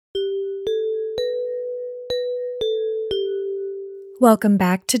Welcome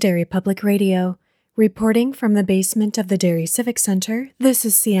back to Derry Public Radio. Reporting from the basement of the Derry Civic Center, this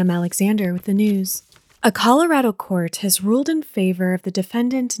is CM Alexander with the news. A Colorado court has ruled in favor of the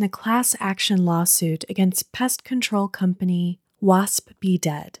defendant in a class action lawsuit against pest control company Wasp Be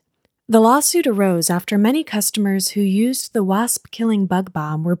Dead. The lawsuit arose after many customers who used the wasp-killing bug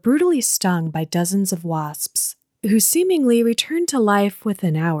bomb were brutally stung by dozens of wasps, who seemingly returned to life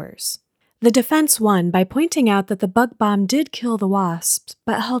within hours. The defense won by pointing out that the bug bomb did kill the wasps,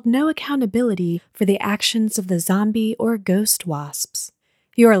 but held no accountability for the actions of the zombie or ghost wasps.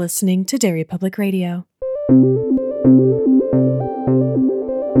 You're listening to Derry Public Radio.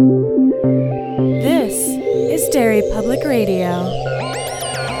 This is Derry Public Radio.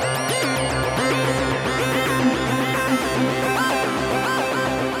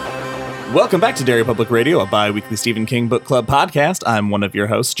 Welcome back to Derry Public Radio, a bi-weekly Stephen King Book Club podcast. I'm one of your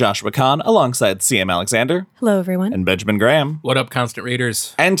hosts, Joshua Kahn, alongside CM Alexander. Hello, everyone. And Benjamin Graham. What up, Constant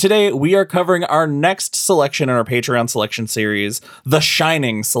Readers? And today we are covering our next selection in our Patreon selection series, The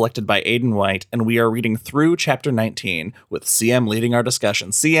Shining, selected by Aidan White, and we are reading through chapter 19, with CM leading our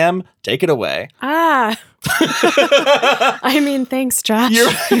discussion. CM, take it away. I mean, thanks, Josh.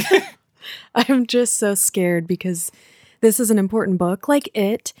 I'm just so scared because this is an important book, like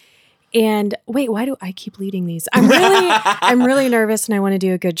it. And wait, why do I keep leading these? I'm really nervous and I want to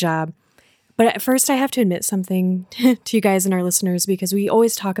do a good job. But at first I have to admit something to you guys and our listeners, because we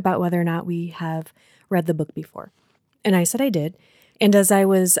always talk about whether or not we have read the book before. And I said I did. And as I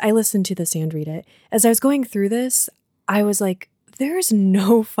listened to this and read it, as I was going through this, I was like, there's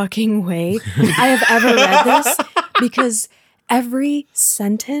no fucking way I have ever read this, because every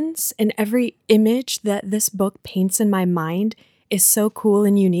sentence and every image that this book paints in my mind is so cool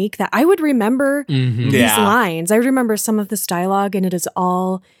and unique that I would remember these lines. I would remember some of this dialogue, and it is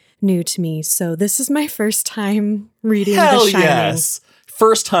all new to me. So this is my first time reading The Shining. Yes.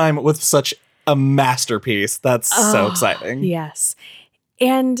 First time with such a masterpiece. That's so exciting. Yes.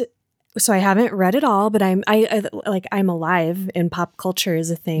 And so I haven't read it all, but I'm alive and pop culture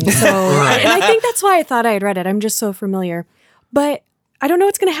is a thing. So Right. And I think that's why I thought I had read it. I'm just so familiar. But I don't know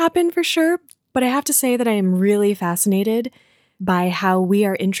what's going to happen for sure. But I have to say that I am really fascinated by how we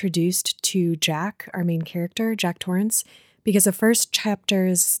are introduced to Jack, our main character, Jack Torrance, because the first chapter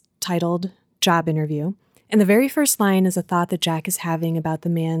is titled Job Interview. And the very first line is a thought that Jack is having about the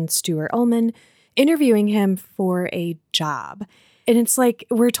man, Stuart Ullman, interviewing him for a job. And it's like,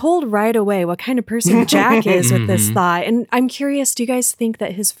 we're told right away what kind of person Jack is with this thought. And I'm curious, do you guys think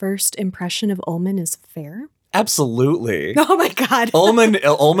that his first impression of Ullman is fair? Absolutely. Oh my God.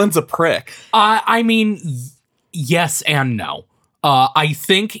 Ullman's a prick. I mean, yes and no. I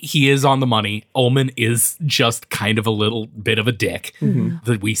think he is on the money. Ullman is just kind of a little bit of a dick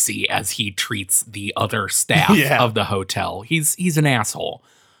that we see as he treats the other staff of the hotel. He's an asshole.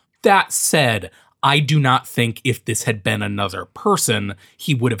 That said, I do not think if this had been another person,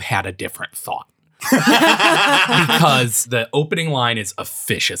 he would have had a different thought. Because the opening line is a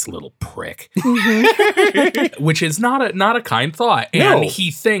vicious little prick, which is not a kind thought. And he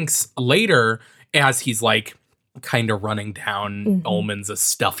thinks later, as he's like kind of running down, Ullman's a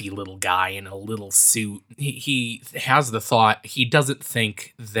stuffy little guy in a little suit. He has the thought, he doesn't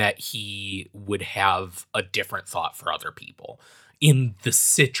think that he would have a different thought for other people in the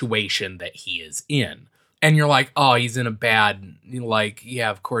situation that he is in. And you're like, oh, he's in a bad, like, yeah,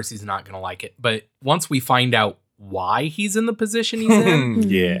 of course he's not going to like it. But once we find out why he's in the position he's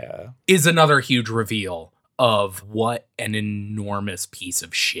in, is another huge reveal of what an enormous piece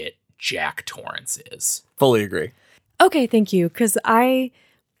of shit Jack Torrance is. Fully agree. Okay, thank you. Because I'm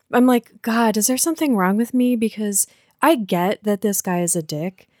like, God, is there something wrong with me? Because I get that this guy is a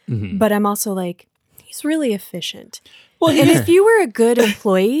dick, but I'm also like, he's really efficient. Well, and if you were a good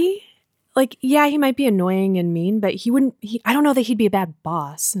employee, like, yeah, he might be annoying and mean, but I don't know that he'd be a bad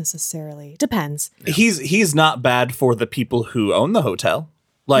boss necessarily. Depends. He's not bad for the people who own the hotel.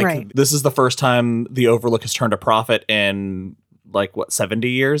 Like, This is the first time the Overlook has turned a profit in, 70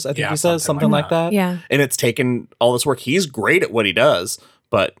 years, I think he says, something like that. Yeah. And it's taken all this work. He's great at what he does,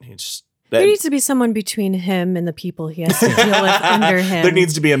 but there needs to be someone between him and the people he has to deal with under him. There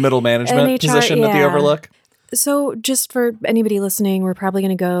needs to be a middle management position at the Overlook. So just for anybody listening, we're probably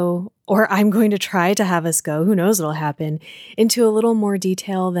going to go, or I'm going to try to have us go, who knows what'll happen, into a little more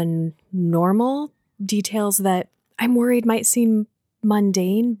detail than normal, details that I'm worried might seem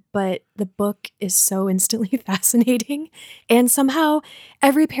mundane, but the book is so instantly fascinating. And somehow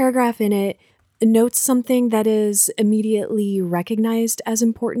every paragraph in it notes something that is immediately recognized as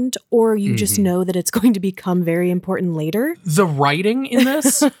important, or you just know that it's going to become very important later. The writing in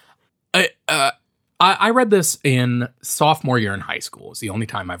this, I read this in sophomore year in high school. It's the only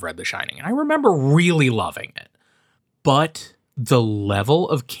time I've read The Shining. And I remember really loving it. But the level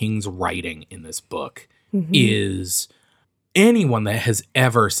of King's writing in this book is anyone that has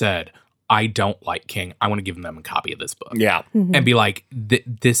ever said, I don't like King, I want to give them a copy of this book. Yeah. And be like,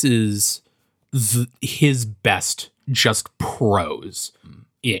 this is his best just prose,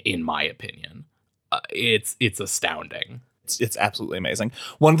 in my opinion. It's astounding. It's absolutely amazing.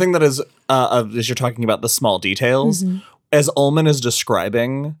 One thing that is, as you're talking about the small details, as Ullman is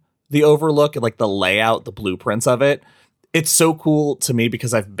describing the Overlook and like the layout, the blueprints of it, it's so cool to me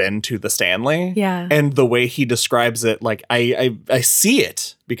because I've been to the Stanley. Yeah. And the way he describes it, like I see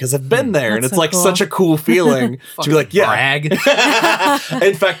it because I've been there. And That's it's so like cool. such a cool feeling to be like, yeah. Brag.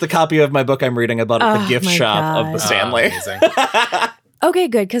 In fact, the copy of my book I'm reading about at the gift my shop of God. the Stanley. Amazing. Okay,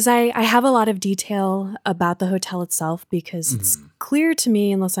 good, because I have a lot of detail about the hotel itself because it's clear to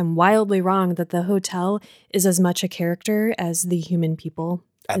me, unless I'm wildly wrong, that the hotel is as much a character as the human people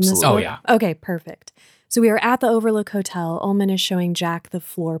in this Absolutely. Oh, book. yeah. Okay, perfect. So we are at the Overlook Hotel. Ullman is showing Jack the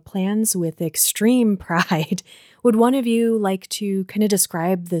floor plans with extreme pride. Would one of you like to kind of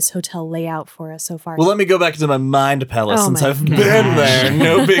describe this hotel layout for us so far? Well, let me go back to my mind palace Oh since my I've been gosh. there.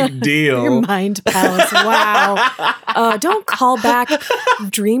 No big deal. Your mind palace. Wow. Don't call back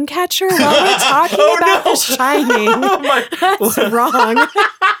Dreamcatcher while we're talking about The Shining. That's wrong.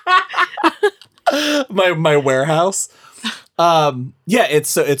 my warehouse. Yeah,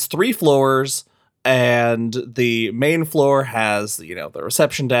 it's 3 floors, and the main floor has, the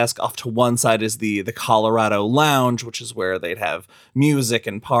reception desk. Off to one side is the Colorado Lounge, which is where they'd have music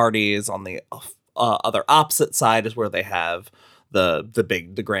and parties. On the other opposite side is where they have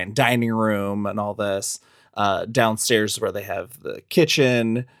the grand dining room and all this. Downstairs is where they have the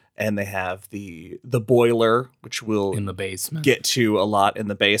kitchen, and they have the boiler, which we'll In the basement. get to a lot in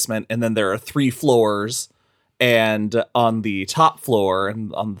the basement. And then there are 3 floors. And on the top floor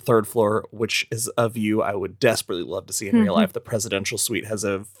and on the 3rd floor, which is a view I would desperately love to see in real life, the presidential suite has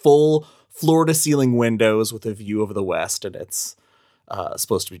a full floor-to-ceiling windows with a view of the west, and it's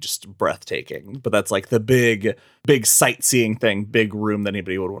supposed to be just breathtaking. But that's like the big sightseeing thing, big room that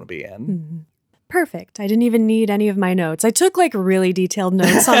anybody would want to be in. Perfect. I didn't even need any of my notes. I took like really detailed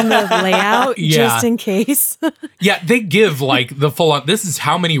notes on the layout Yeah. just in case. Yeah, they give like the full on, this is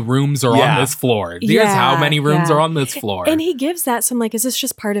how many rooms are Yeah. on this floor. Here's how many rooms yeah. are on this floor. And he gives that. So I'm like, is this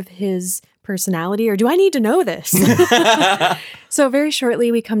just part of his personality or do I need to know this? So very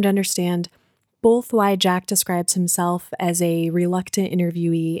shortly, we come to understand both why Jack describes himself as a reluctant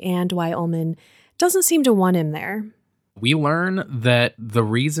interviewee and why Ullman doesn't seem to want him there. We learn that the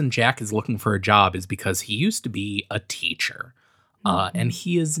reason Jack is looking for a job is because he used to be a teacher, and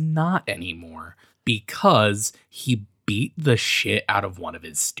he is not anymore because he beat the shit out of one of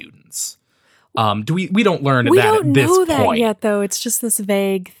his students. We don't learn We that don't at this know that point. yet, though. It's just this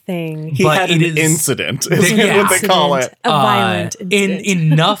vague thing. He But had it an is- incident, is Yeah. what they call it. A violent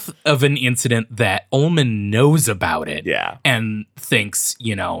incident. Enough of an incident that Ullman knows about it Yeah. and thinks,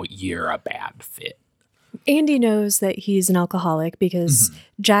 you're a bad fit. Andy knows that he's an alcoholic because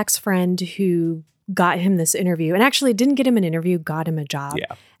Jack's friend who got him this interview, and actually didn't get him an interview, got him a job,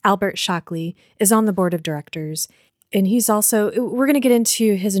 Yeah. Albert Shockley, is on the board of directors. And he's also, we're going to get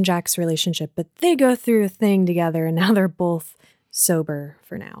into his and Jack's relationship, but they go through a thing together and now they're both sober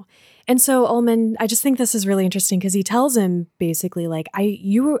for now. And so Ullman, I just think this is really interesting because he tells him basically like, I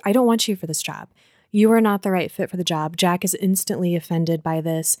don't want you for this job. You are not the right fit for the job. Jack is instantly offended by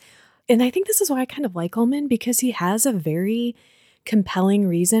this. And I think this is why I kind of like Ullman, because he has a very compelling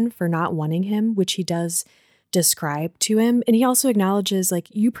reason for not wanting him, which he does describe to him. And he also acknowledges, like,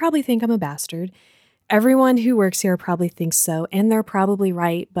 you probably think I'm a bastard. Everyone who works here probably thinks so, and they're probably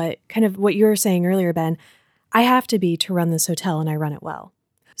right. But kind of what you were saying earlier, Ben, I have to be to run this hotel, and I run it well.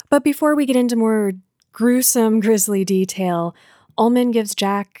 But before we get into more gruesome, grisly detail, Ullman gives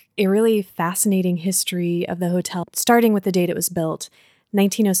Jack a really fascinating history of the hotel, starting with the date it was built,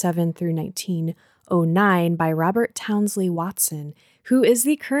 1907 through 1909, by Robert Townsley Watson, who is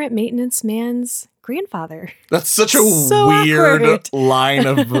the current maintenance man's grandfather. That's such a So weird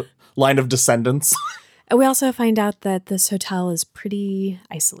awkward. line of descendants. And we also find out that this hotel is pretty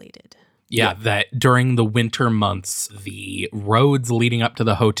isolated. Yeah, that during the winter months, the roads leading up to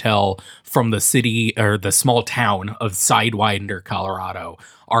the hotel from the city or the small town of Sidewinder, Colorado,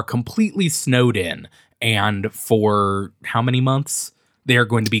 are completely snowed in. And for how many months? They are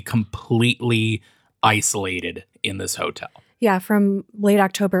going to be completely isolated in this hotel. Yeah, from late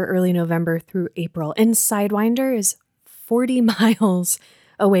October, early November through April. And Sidewinder is 40 miles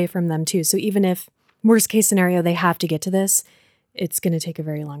away from them, too. So even if, worst case scenario, they have to get to this, it's going to take a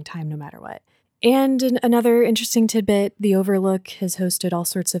very long time no matter what. And another interesting tidbit, the Overlook has hosted all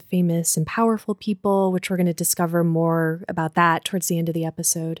sorts of famous and powerful people, which we're going to discover more about that towards the end of the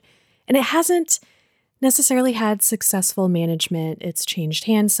episode. And it hasn't necessarily had successful management. It's changed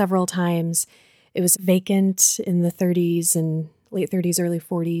hands several times. It was vacant in the 30s and late 30s, early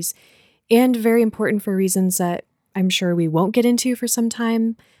 40s, and very important for reasons that I'm sure we won't get into for some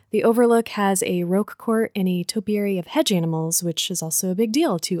time. The Overlook has a roque court and a topiary of hedge animals, which is also a big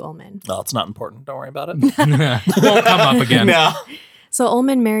deal to Ullman. Well, it's not important. Don't worry about it. Won't come up again. No. So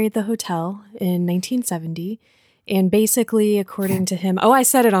Ullman married the hotel in 1970. And basically, according to him, I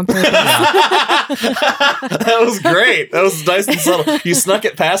said it on purpose. That was great. That was nice and subtle. You snuck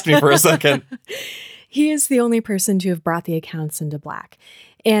it past me for a second. He is the only person to have brought the accounts into black.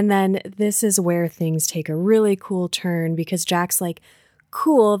 And then this is where things take a really cool turn because Jack's like,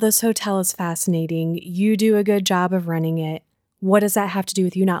 cool, this hotel is fascinating. You do a good job of running it. What does that have to do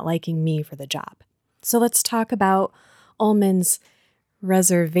with you not liking me for the job? So let's talk about Ullman's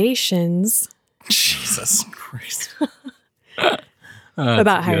reservations. Jesus Christ.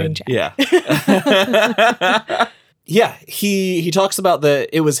 About hiring Jack. Yeah. Yeah, he talks about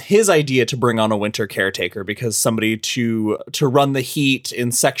it was his idea to bring on a winter caretaker because somebody to run the heat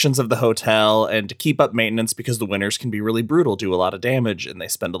in sections of the hotel and to keep up maintenance because the winters can be really brutal, do a lot of damage, and they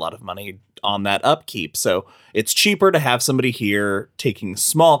spend a lot of money on that upkeep. So it's cheaper to have somebody here taking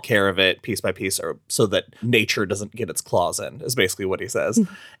small care of it piece by piece or so that nature doesn't get its claws in, is basically what he says.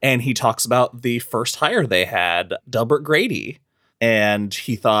 And he talks about the first hire they had, Delbert Grady. And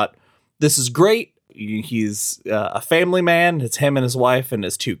he thought, this is great. He's a family man. It's him and his wife and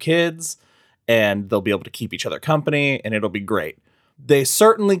his 2 kids, and they'll be able to keep each other company, and it'll be great. They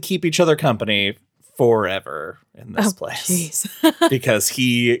certainly keep each other company forever in this place because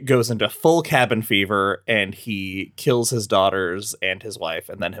he goes into full cabin fever and he kills his daughters and his wife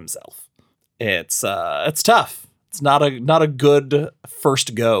and then himself. It's tough. It's not a good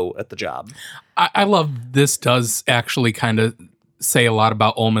first go at the job. I love this. Does actually kind of say a lot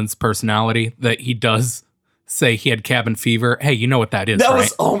about Ullman's personality, that he does say he had cabin fever. Hey, you know what that is, that right?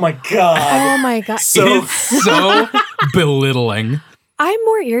 Was, oh my God. Oh my God. So belittling. I'm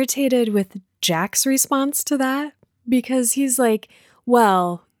more irritated with Jack's response to that because he's like,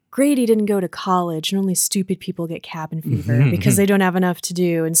 well, Grady didn't go to college and only stupid people get cabin fever because they don't have enough to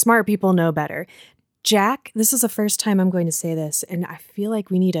do and smart people know better. Jack, this is the first time I'm going to say this, and I feel like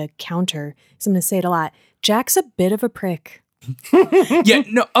we need a counter because I'm going to say it a lot. Jack's a bit of a prick. Yeah,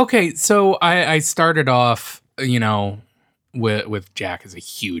 no, okay, so I started off, with Jack as a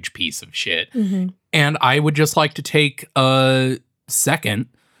huge piece of shit. And I would just like to take a second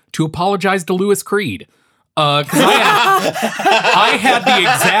to apologize to Louis Creed. Because I had the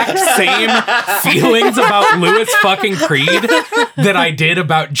exact same feelings about Louis fucking Creed that I did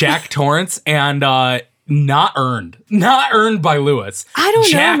about Jack Torrance, and not earned by Louis. I don't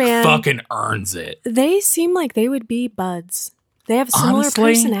Jack know, man. Fucking earns it. They seem like they would be buds. They have similar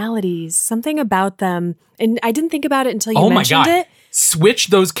personalities, something about them. And I didn't think about it until you mentioned it. Switch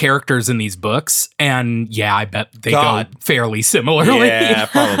those characters in these books, and yeah, I bet they go fairly similarly. Yeah,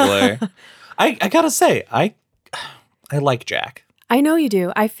 probably. I gotta say, I like Jack. I know you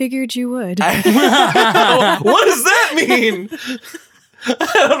do. I figured you would. What does that mean?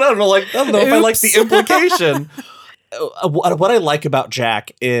 I don't know if I like the implication. What I like about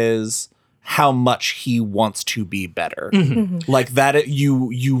Jack is how much he wants to be better. Like that,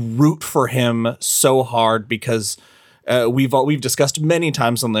 you root for him so hard because we've discussed many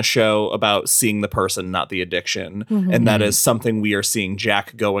times on the show about seeing the person, not the addiction, and that is something we are seeing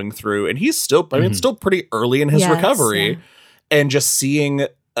Jack going through. And he's still, still pretty early in his recovery, and just seeing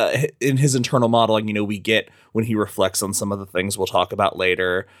in his internal modeling, we get when he reflects on some of the things we'll talk about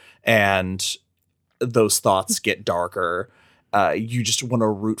later, and those thoughts get darker. You just want to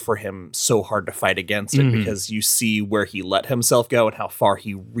root for him so hard to fight against it because you see where he let himself go and how far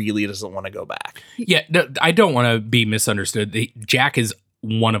he really doesn't want to go back. Yeah, no, I don't want to be misunderstood. Jack is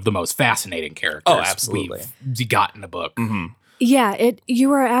one of the most fascinating characters we've got in the book. Yeah,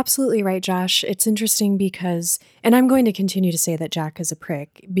 you are absolutely right, Josh. It's interesting because, and I'm going to continue to say that Jack is a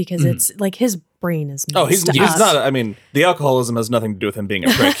prick because it's like his brain is messed he's not. The alcoholism has nothing to do with him being a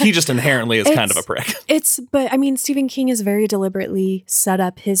prick. He just inherently is kind of a prick. But Stephen King has very deliberately set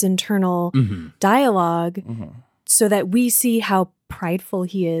up his internal dialogue so that we see how prideful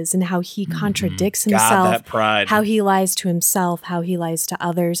he is and how he contradicts himself. God, that pride. How he lies to himself, how he lies to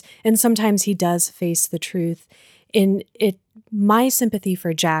others. And sometimes he does face the truth. My sympathy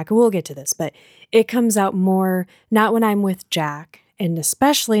for Jack, we'll get to this, but it comes out more not when I'm with Jack, and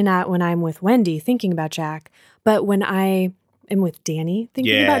especially not when I'm with Wendy thinking about Jack, but when I am with Danny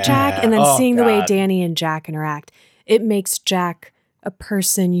thinking Yeah. about Jack, and then Oh, seeing the way God. Danny and Jack interact, it makes Jack a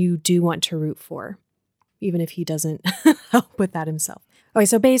person you do want to root for, even if he doesn't help with that himself. Okay,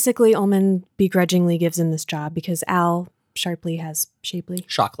 so basically Ullman begrudgingly gives him this job because Al Shockley has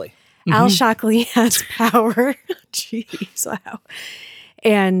power. Jeez, wow.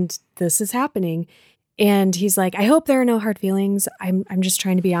 And this is happening. And he's like, I hope there are no hard feelings. I'm just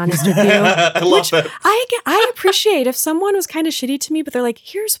trying to be honest with you. I love that. I appreciate if someone was kind of shitty to me, but they're like,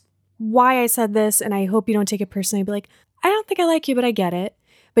 here's why I said this, and I hope you don't take it personally. I'd be like, I don't think I like you, but I get it.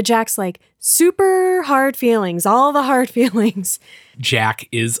 But Jack's like, super hard feelings, all the hard feelings. Jack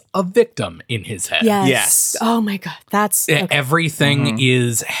is a victim in his head. Yes. Oh my God. That's okay. Everything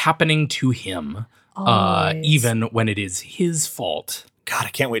is happening to him, Always. even when it is his fault. God, I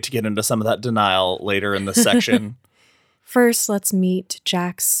can't wait to get into some of that denial later in this section. First, let's meet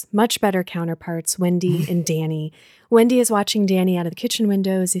Jack's much better counterparts, Wendy and Danny. Wendy is watching Danny out of the kitchen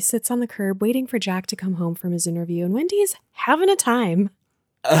window as he sits on the curb waiting for Jack to come home from his interview, and Wendy's having a time.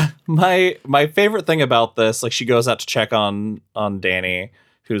 My favorite thing about this, like she goes out to check on Danny,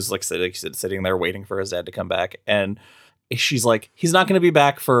 who's like sitting there waiting for his dad to come back, and she's like, he's not going to be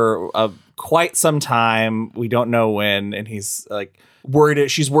back for quite some time. We don't know when, and he's like worried.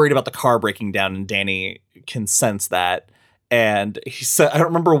 She's worried about the car breaking down, and Danny can sense that. And he said, I don't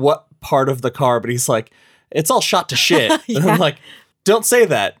remember what part of the car, but he's like, it's all shot to shit. Yeah. And I'm like, don't say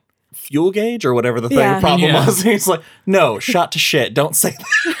that. Fuel gauge or whatever the problem was. And he's like, no, shot to shit. Don't say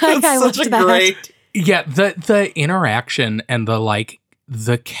that. It's I such loved a that. great. Yeah, the interaction and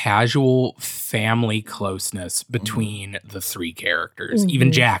the casual family closeness between the three characters,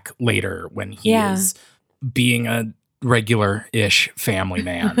 even Jack later when he is being a regular-ish family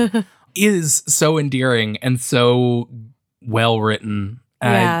man, is so endearing and so well written.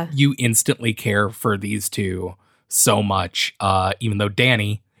 You instantly care for these two so much, even though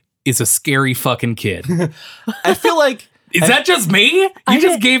Danny is a scary fucking kid. I feel like Is that just me? You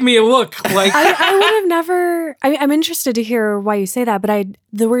just gave me a look. Like I would have never. I'm interested to hear why you say that, but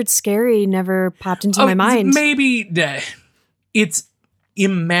the word "scary" never popped into my mind. Maybe it's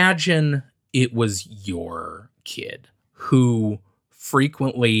imagine it was your kid who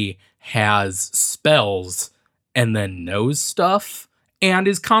frequently has spells and then knows stuff and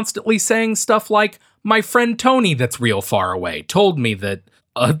is constantly saying stuff like, my friend Tony that's real far away told me that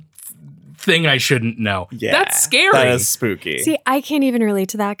a thing I shouldn't know. Yeah, that's scary. That is spooky. See, I can't even relate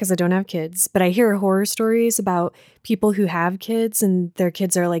to that because I don't have kids, but I hear horror stories about people who have kids and their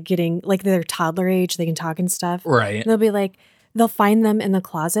kids are like getting, like they're toddler age, they can talk and stuff. Right. And they'll be like, they'll find them in the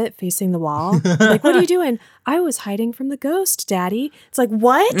closet facing the wall. Like, what are you doing? I was hiding from the ghost, Daddy. It's like,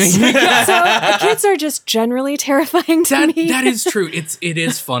 what? So the kids are just generally terrifying to me. That is true. It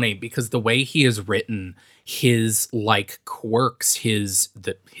is funny because the way he is written, his like quirks, his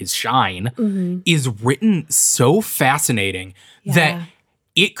shine is written so fascinating that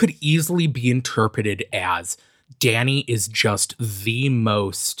it could easily be interpreted as Danny is just the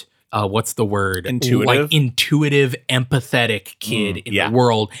most what's the word? Intuitive? Like intuitive, empathetic kid in the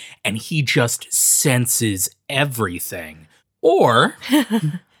world, and he just senses everything. Or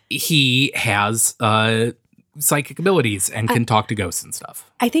he has psychic abilities and can talk to ghosts and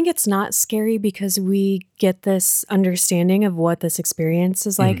stuff. I think it's not scary because we get this understanding of what this experience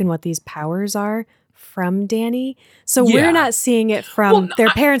is like and what these powers are from Danny. So we're not seeing it from their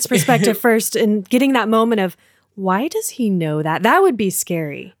parents' perspective first and getting that moment of, why does he know that? That would be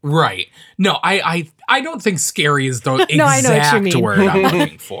scary. Right. No, I don't think scary is the No, I know what you exact mean. word I'm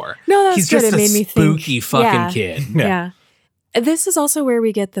looking for. No, that's He's good. just It made a me spooky think. fucking kid. Yeah. This is also where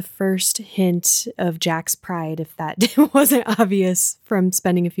we get the first hint of Jack's pride, if that wasn't obvious from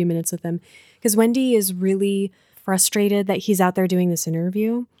spending a few minutes with him. Because Wendy is really frustrated that he's out there doing this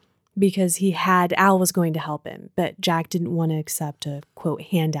interview because Al was going to help him, but Jack didn't want to accept a, quote,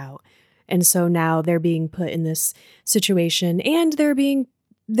 handout. And so now they're being put in this situation and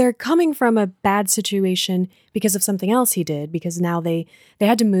they're coming from a bad situation because of something else he did, because now they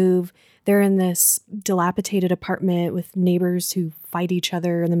had to move. They're in this dilapidated apartment with neighbors who fight each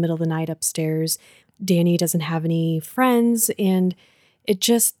other in the middle of the night upstairs. Danny doesn't have any friends, and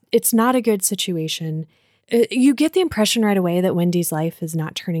it's not a good situation. You get the impression right away that Wendy's life is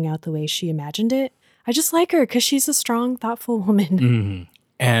not turning out the way she imagined it. I just like her because she's a strong, thoughtful woman. Mm-hmm.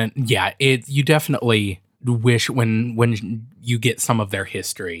 And yeah, you definitely wish when you get some of their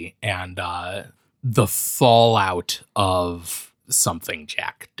history and the fallout of something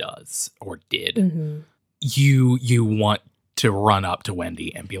Jack does or did, you want to run up to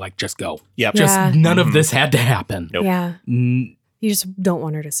Wendy and be like, just go. Yep. Just none of this had to happen. Nope. Yeah. You just don't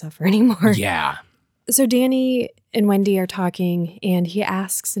want her to suffer anymore. Yeah. So Danny and Wendy are talking, and he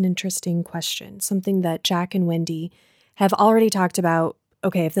asks an interesting question, something that Jack and Wendy have already talked about.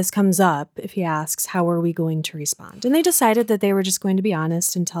 Okay, if this comes up, if he asks, how are we going to respond? And they decided that they were just going to be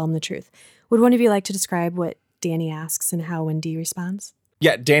honest and tell him the truth. Would one of you like to describe what Danny asks and how Wendy responds?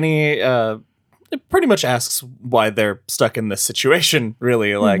 Yeah, Danny pretty much asks why they're stuck in this situation,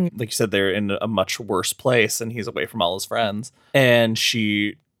 really. Like you said, they're in a much worse place, and he's away from all his friends. And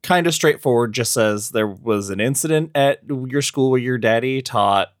she kind of straightforward just says there was an incident at your school where your daddy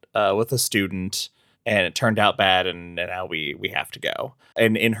taught with a student, and it turned out bad, and now we have to go.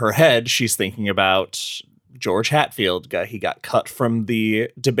 And in her head, she's thinking about George Hatfield. He got cut from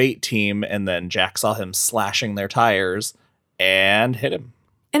the debate team, and then Jack saw him slashing their tires and hit him.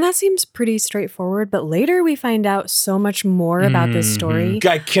 And that seems pretty straightforward, but later we find out so much more about this story.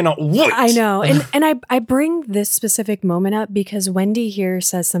 I cannot wait. I know. And I bring this specific moment up because Wendy here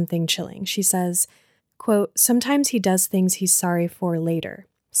says something chilling. She says, quote, sometimes he does things he's sorry for later.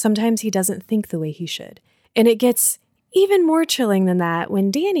 Sometimes he doesn't think the way he should. And it gets even more chilling than that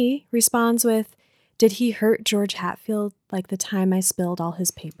when Danny responds with, did he hurt George Hatfield like the time I spilled all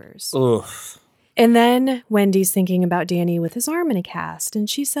his papers? Ugh. And then Wendy's thinking about Danny with his arm in a cast, and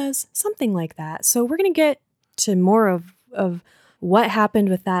she says something like that. So we're going to get to more of what happened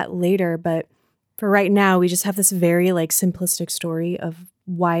with that later, but for right now, we just have this very simplistic story of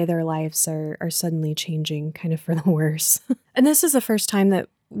why their lives are suddenly changing kind of for the worse. And this is the first time that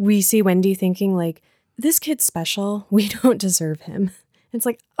we see Wendy thinking this kid's special. We don't deserve him. It's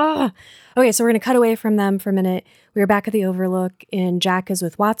okay, so we're going to cut away from them for a minute. We're back at the Overlook, and Jack is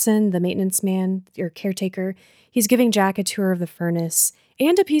with Watson, the maintenance man, or caretaker. He's giving Jack a tour of the furnace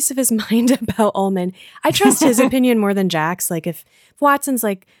and a piece of his mind about Ullman. I trust his opinion more than Jack's. If Watson's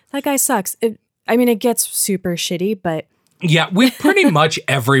that guy sucks, it gets super shitty, but... Yeah, we pretty much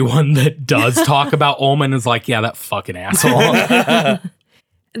everyone that does talk about Ullman is yeah, that fucking asshole.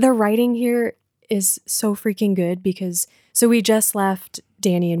 The writing here is so freaking good because... So we just left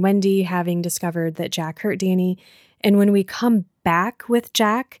Danny and Wendy having discovered that Jack hurt Danny. And when we come back with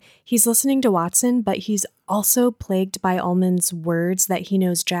Jack, he's listening to Watson, but he's also plagued by Ullman's words that he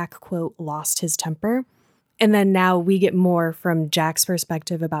knows Jack, quote, lost his temper. And then now we get more from Jack's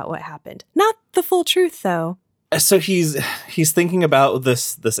perspective about what happened. Not the full truth, though. So he's thinking about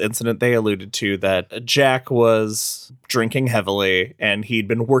this incident they alluded to, that Jack was drinking heavily and he'd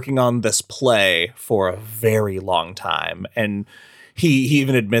been working on this play for a very long time. And he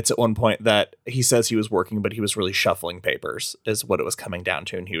even admits at one point that he says he was working, but he was really shuffling papers is what it was coming down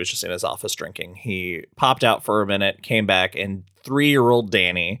to. And he was just in his office drinking. He popped out for a minute, came back, and 3-year-old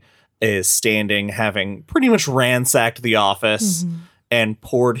Danny is standing, having pretty much ransacked the office. And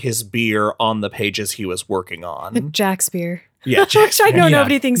poured his beer on the pages he was working on. Jack's beer. Yeah, Jack's beer. I know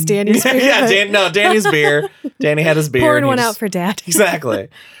nobody thinks Danny's beer. Danny's beer. Danny had his beer. Pouring one out for Dad. Exactly.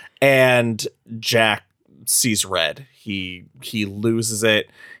 And Jack sees red. He loses it.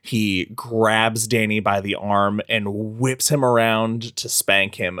 He grabs Danny by the arm and whips him around to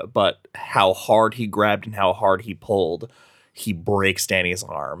spank him. But how hard he grabbed and how hard he pulled, he breaks Danny's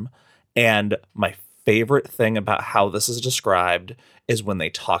arm. And my favorite thing about how this is described is when they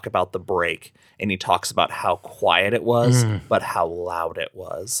talk about the break, and he talks about how quiet it was, but how loud it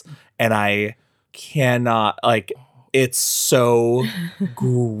was. And I cannot, it's so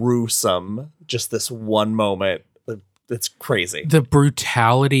gruesome. Just this one moment. It's crazy. The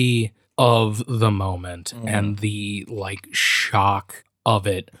brutality of the moment and the shock of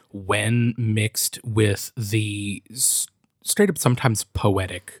it when mixed with the straight up sometimes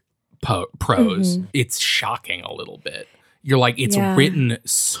poetic prose, it's shocking a little bit. You're it's written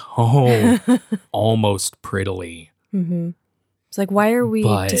so almost prettily. It's why are we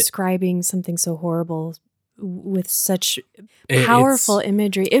describing something so horrible with such powerful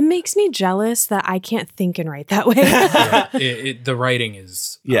imagery? It makes me jealous that I can't think and write that way. The writing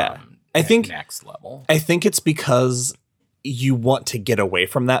is I think next level. I think it's because you want to get away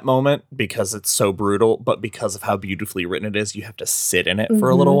from that moment because it's so brutal, but because of how beautifully written it is, you have to sit in it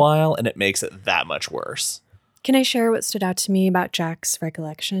for a little while, and it makes it that much worse. Can I share what stood out to me about Jack's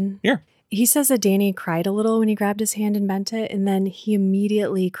recollection? Yeah. He says that Danny cried a little when he grabbed his hand and bent it, and then he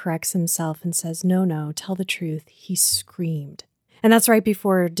immediately corrects himself and says, no, tell the truth. He screamed. And that's right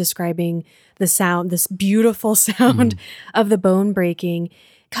before describing the sound, this beautiful sound of the bone breaking,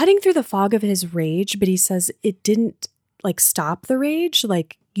 cutting through the fog of his rage, but he says it didn't stop the rage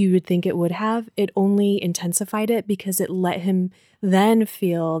like you would think it would have. It only intensified it because it let him then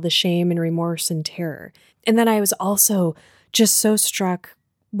feel the shame and remorse and terror. And then I was also just so struck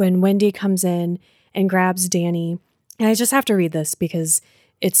when Wendy comes in and grabs Danny. And I just have to read this because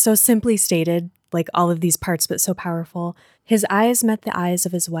it's so simply stated, like all of these parts, but so powerful. His eyes met the eyes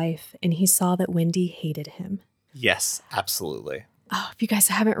of his wife, and he saw that Wendy hated him. Yes, absolutely. Oh, if you guys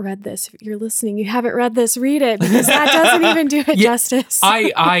haven't read this, if you're listening, you haven't read this, read it, because that doesn't even do it justice.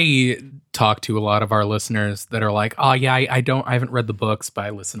 I talk to a lot of our listeners that are like, oh yeah, I haven't read the books, but I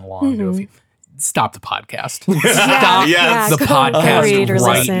listen along to a few. Stop the podcast. Stop the go podcast read or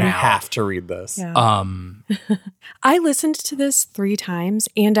right listen. now. You have to read this. Yeah. I listened to this 3 times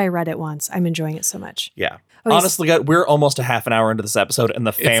and I read it once. I'm enjoying it so much. Yeah. Okay, Honestly, God, we're almost a half an hour into this episode, and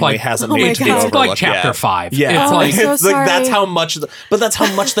the family hasn't oh my made to be God. It's overlooked like chapter yet. 5. Yeah, It's Oh, like, I'm so it's like that's sorry. how much. But that's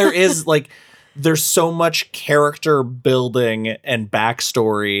how much there is. Like, there's so much character building and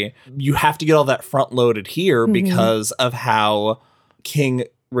backstory. You have to get all that front loaded here because of how King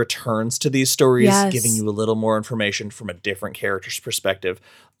returns to these stories, Yes. giving you a little more information from a different character's perspective.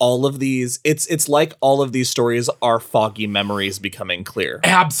 All of these, it's like all of these stories are foggy memories becoming clear.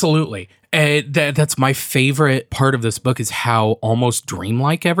 absolutely. That's my favorite part of this book is how almost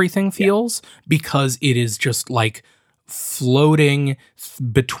dreamlike everything feels because it is just like floating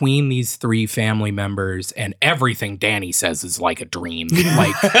between these 3 family members, and everything Danny says is like a dream.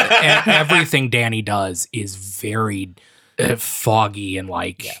 Like everything Danny does is very foggy and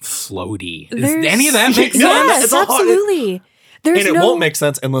like floaty. Does There's- any of that make sense? Yes, It's all- absolutely. There's And it no, won't make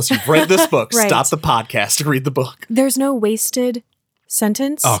sense unless you've read this book. Right. Stop the podcast to read the book. There's no wasted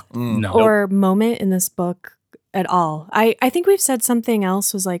sentence Oh, no. or moment in this book at all. I think we've said something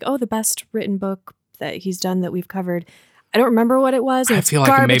else was like, oh, the best written book that he's done that we've covered. I don't remember what it was. And I it's feel like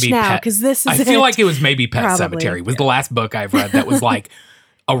it garbage maybe now Pet- because this is I feel it. like it was maybe Pet Probably. Sematary was the last book I've read that was like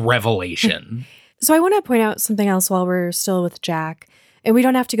a revelation. So I want to point out something else while we're still with Jack, and we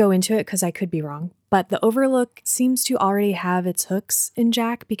don't have to go into it because I could be wrong, but the Overlook seems to already have its hooks in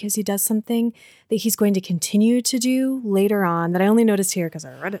Jack because he does something that he's going to continue to do later on that I only noticed here because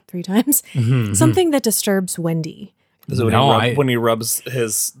I read it 3 times. Something that disturbs Wendy. Is it when, No, when he rubs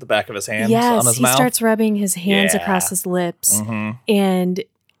the back of his hands on Yes, his he mouth? starts rubbing his hands Yeah. across his lips. And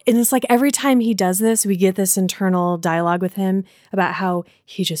it's like every time he does this, we get this internal dialogue with him about how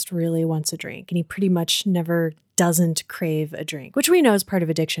he just really wants a drink. And he pretty much never doesn't crave a drink, which we know is part of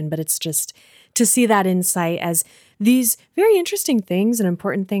addiction, but it's just to see that insight as these very interesting things and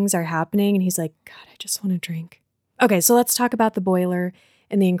important things are happening. And he's like, God, I just want a drink. Okay, so let's talk about the boiler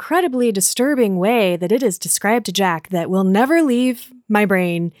and the incredibly disturbing way that it is described to Jack that will never leave my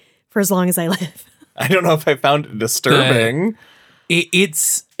brain for as long as I live. I don't know if I found it disturbing.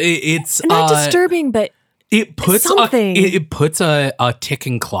 It's Not disturbing, but it puts something. it puts a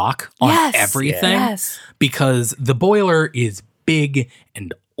ticking clock on Yes, everything yes. because the boiler is big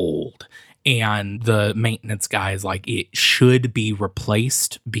and old. And the maintenance guy is like, it should be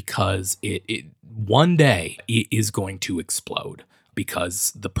replaced because it one day it is going to explode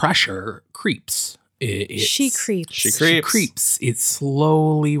because the pressure creeps. She creeps. She She creeps. creeps. It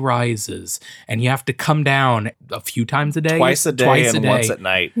slowly rises, and you have to come down a few times a day, Twice a day and once at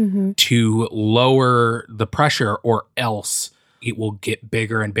night. to lower the pressure, or else it will get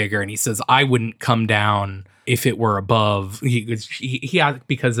bigger and bigger. And he says, I wouldn't come down if it were above. Because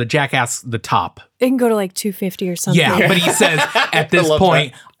the Jack asks the top. It can go to like 250 or something. Yeah, but he says at this love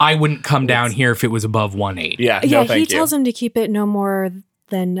point, I wouldn't come down here if it was above 180. Yeah, Yeah, no, thank he you. tells him to keep it no more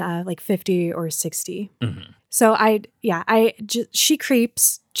than like 50 or 60. So she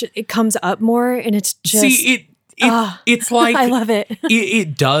creeps. It comes up more, and it's just. See, it's like I love it.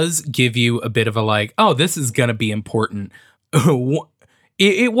 it does give you a bit of a like, oh, this is going to be important.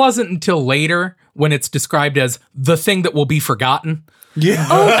 It wasn't until later when it's described as the thing that will be forgotten Yeah.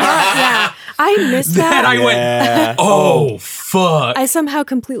 Oh, God, yeah. I missed that. that I Yeah. went, oh, fuck. I somehow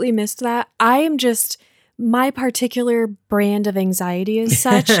completely missed that. I am just. My particular brand of anxiety is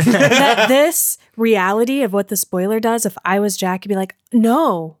such that this reality of what the spoiler does, if I was Jack, I'd be like,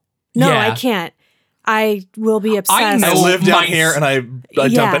 no, Yeah. I can't. I will be obsessed. I I know live down my- here and I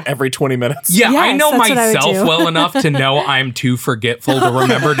dump Yeah. it every 20 minutes. Yeah, I Yes, know that's what I would myself do. well enough to know I'm too forgetful to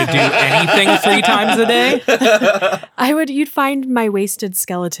remember to do anything 3 times a day. You'd find my wasted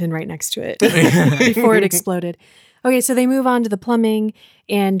skeleton right next to it before it exploded. Okay, so they move on to the plumbing,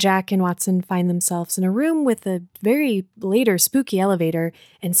 and Jack and Watson find themselves in a room with a very later spooky elevator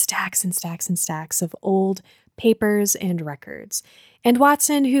and stacks and stacks and stacks of old papers and records. And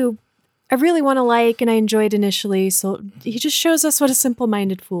Watson, who I really want to like and I enjoyed initially, so he just shows us what a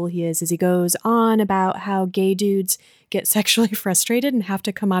simple-minded fool he is as he goes on about how gay dudes get sexually frustrated and have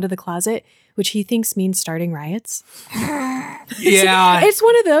to come out of the closet, which he thinks means starting riots. Yeah. It's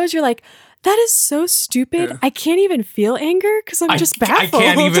one of those you're like, That is so stupid. I can't even feel anger because I'm just baffled.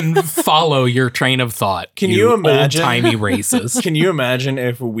 I can't even follow your train of thought. Can you imagine? Old-timey racist. Can you imagine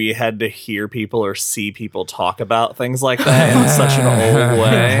if we had to hear people or see people talk about things like that in such an old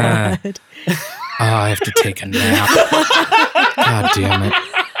way? God. I have to take a nap. God damn it.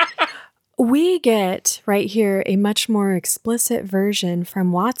 We get right here a much more explicit version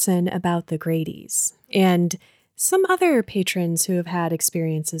from Watson about the Grady's and some other patrons who have had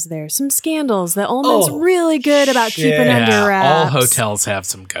experiences there. Some scandals that Ullman's really good about keeping under wraps. All hotels have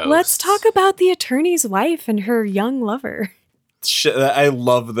some ghosts. Let's talk about the attorney's wife and her young lover. I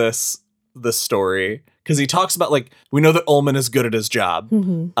love this story because he talks about, like, we know that Ullman is good at his job.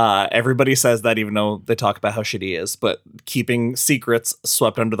 Everybody says that, even though they talk about how shitty he is, but keeping secrets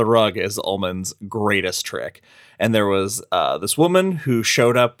swept under the rug is Ullman's greatest trick. And there was this woman who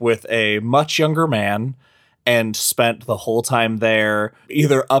showed up with a much younger man and spent the whole time there,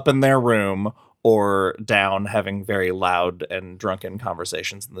 either up in their room or down having very loud and drunken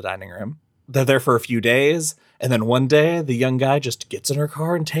conversations in the dining room. They're there for a few days, and then one day the young guy just gets in her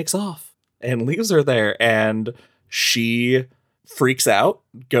car and takes off and leaves her there, and she freaks out,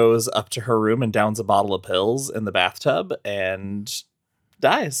 goes up to her room and downs a bottle of pills in the bathtub and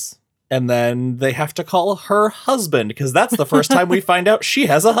dies. And then they have to call her husband, because that's the first time we find out she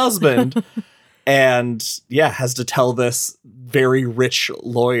has a husband. And has to tell this very rich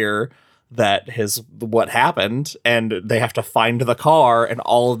lawyer that what happened, and they have to find the car and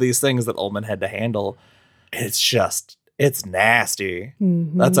all of these things that Ullman had to handle. It's nasty.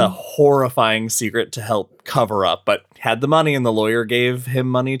 That's a horrifying secret to help cover up, but had the money, and the lawyer gave him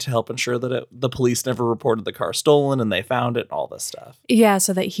money to help ensure that the police never reported the car stolen and they found it and all this stuff. Yeah,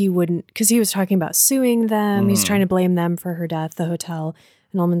 so that he wouldn't, because he was talking about suing them. He's trying to blame them for her death, the hotel.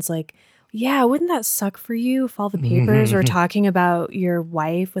 And Ullman's like, yeah, wouldn't that suck for you if all the papers were talking about your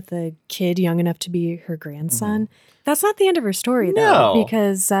wife with a kid young enough to be her grandson? That's not the end of her story, though,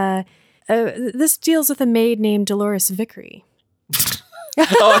 because this deals with a maid named Dolores Vickery.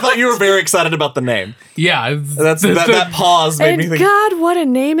 I thought you were very excited about the name. Yeah. That pause made me think. God, what a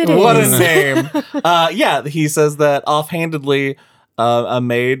name it is. What a name. He says that offhandedly a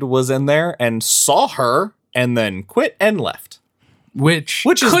maid was in there and saw her and then quit and left. Which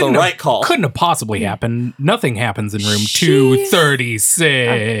is the right call. Couldn't have possibly happened. Nothing happens in room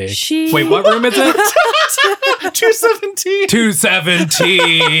 236. Wait, what room is it? 217.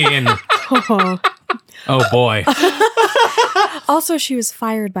 217. Oh, boy. Also, she was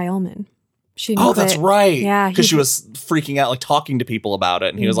fired by Ullman. She knew that's right. Yeah. Because she was freaking out, like talking to people about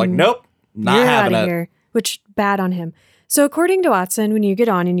it. And he was like, nope, not having it. Here. Which, bad on him. So according to Watson, when you get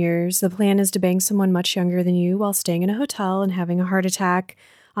on in years, the plan is to bang someone much younger than you while staying in a hotel and having a heart attack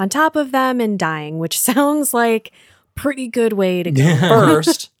on top of them and dying, which sounds like pretty good way to go.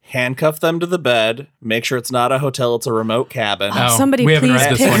 First, handcuff them to the bed. Make sure it's not a hotel, it's a remote cabin. Somebody please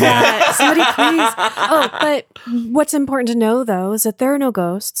pick that. Somebody please. But what's important to know, though, is that there are no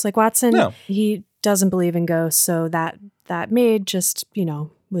ghosts. Like Watson, he doesn't believe in ghosts, so that maid just,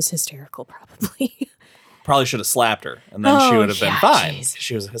 was hysterical probably. Probably should have slapped her, and then she would have been fine. Geez.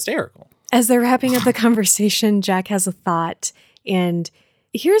 She was hysterical. As they're wrapping up the conversation, Jack has a thought, and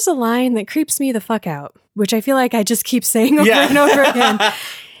here's a line that creeps me the fuck out, which I feel like I just keep saying over and over again.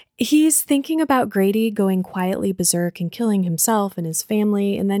 He's thinking about Grady going quietly berserk and killing himself and his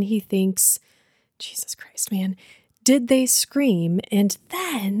family, and then he thinks, Jesus Christ, man, did they scream? And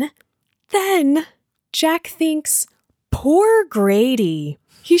then Jack thinks, poor Grady.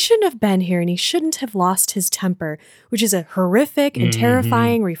 He shouldn't have been here, and he shouldn't have lost his temper, which is a horrific and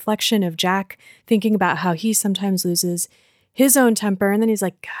terrifying reflection of Jack thinking about how he sometimes loses his own temper. And then he's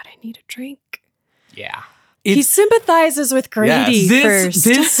like, God, I need a drink. Yeah. He sympathizes with Grady first.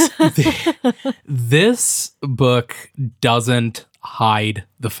 This book doesn't hide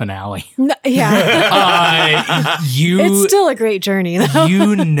the finale. No, it's still a great journey, though.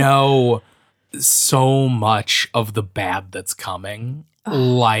 You know so much of the bad that's coming.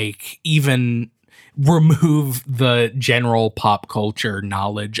 Like, even remove the general pop culture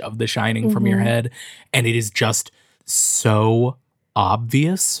knowledge of The Shining from your head, and it is just so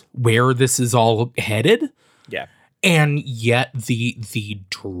obvious where this is all headed. Yeah. And yet the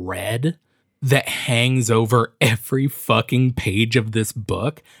dread that hangs over every fucking page of this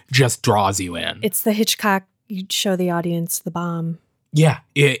book just draws you in. It's the Hitchcock, you show the audience the bomb. Yeah,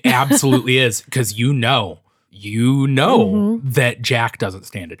 it absolutely is, because you know that Jack doesn't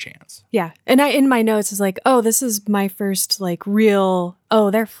stand a chance. Yeah. And in my notes is like, this is my first real,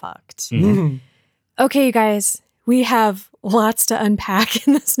 they're fucked. Okay, you guys, we have lots to unpack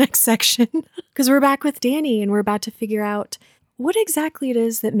in this next section because we're back with Danny and we're about to figure out what exactly it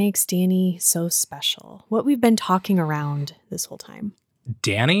is that makes Danny so special. What we've been talking around this whole time.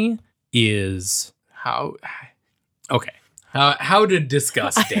 Danny is how to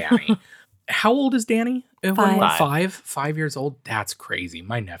discuss Danny. How old is Danny? 5. 5 years old? That's crazy.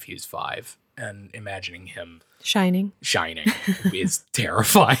 My nephew's 5, and imagining him Shining. is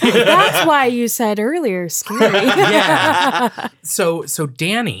terrifying. That's why you said earlier, scary. Yeah. So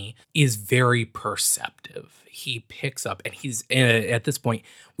Danny is very perceptive. He picks up, and he's at this point,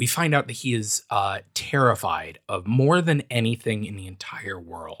 we find out that he is terrified of more than anything in the entire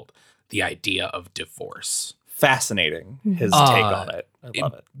world, the idea of divorce. Fascinating, his take on it. I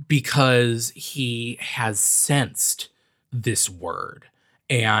love it. Because he has sensed this word.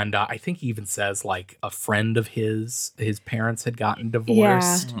 And I think he even says, like, a friend of his parents had gotten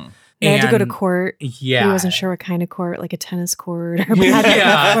divorced. Yeah. They had to go to court. Yeah. He wasn't sure what kind of court, like a tennis court or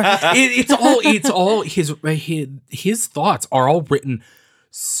yeah. It's all his thoughts are all written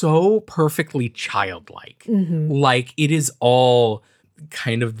so perfectly childlike. Mm-hmm. Like, it is all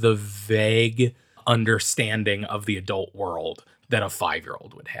kind of the vague understanding of the adult world that a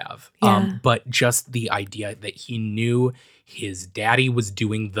 5-year-old would have. Yeah. But just the idea that he knew his daddy was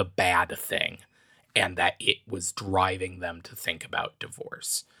doing the bad thing and that it was driving them to think about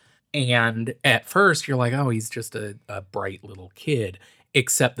divorce. And at first you're like, oh, he's just a bright little kid.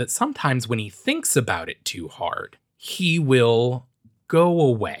 Except that sometimes when he thinks about it too hard, he will go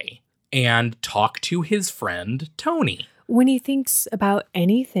away and talk to his friend, Tony. When he thinks about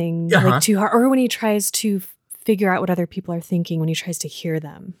anything like too hard, or when he tries to figure out what other people are thinking, when he tries to hear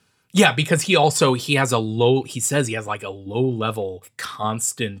them. Yeah, because he has like a low level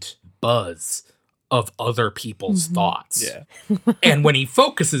constant buzz of other people's thoughts. Yeah. And when he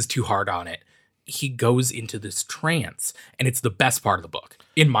focuses too hard on it, he goes into this trance. And it's the best part of the book,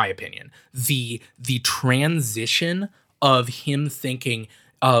 in my opinion. The transition of him thinking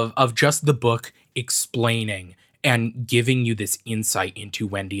of just the book explaining and giving you this insight into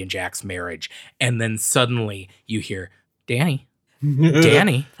Wendy and Jack's marriage. And then suddenly you hear, Danny.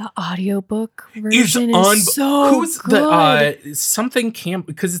 The audiobook version is so who's good. The something Camp,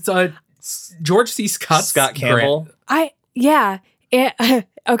 because it's George C. Scott Campbell.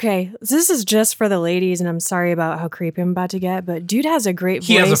 Okay, this is just for the ladies, and I'm sorry about how creepy I'm about to get, but dude has a great voice.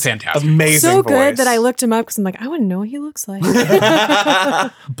 He has a fantastic amazing so voice. good that I looked him up because I'm like, I want to know what he looks like.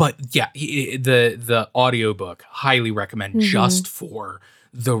 But yeah, the audiobook, highly recommend just for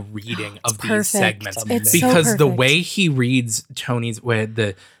the reading of these perfect. segments. It's because so the perfect. way he reads Tony's,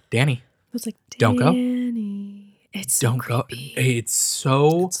 Danny, I was like, Don't go. Danny. It's so don't creepy. go. It's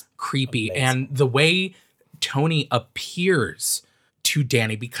so creepy. amazing. And the way Tony appears to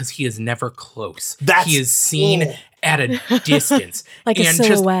Danny, because he is never close. He is seen at a distance. Like a and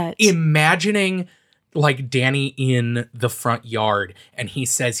silhouette. Just imagining like Danny in the front yard and he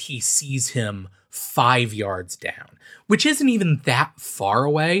says he sees him 5 yards down, which isn't even that far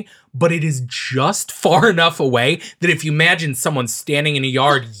away, but it is just far enough away that if you imagine someone standing in a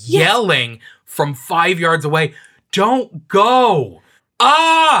yard yelling from 5 yards away, don't go.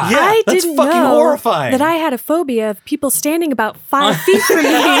 Ah! Yeah, I that's didn't fucking know horrifying. that I had a phobia of people standing about 5 feet from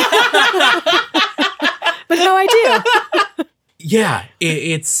me. But now I do. Yeah,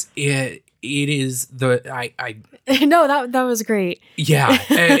 it is the No, that was great. yeah.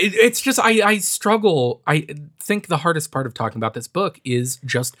 It's just I struggle. I think the hardest part of talking about this book is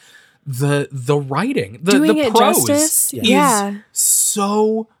just the writing. Doing the it prose justice. is Yeah.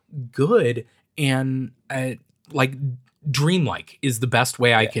 so good and like dreamlike is the best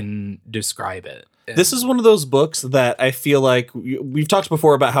way I can describe it. This is one of those books that I feel like we've talked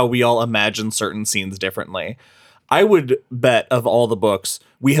before about how we all imagine certain scenes differently. I would bet of all the books,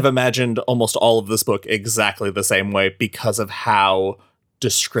 we have imagined almost all of this book exactly the same way because of how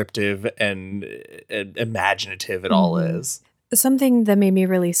descriptive and imaginative it all is. Something that made me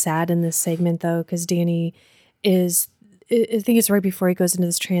really sad in this segment, though, because Danny is, I think it's right before he goes into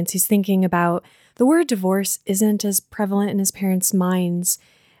this trance, he's thinking about the word divorce isn't as prevalent in his parents' minds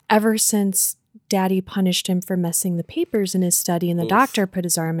ever since Daddy punished him for messing the papers in his study and the doctor put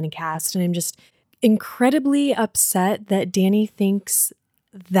his arm in a cast. And I'm just incredibly upset that Danny thinks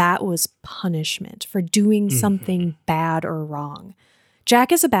that was punishment for doing something bad or wrong.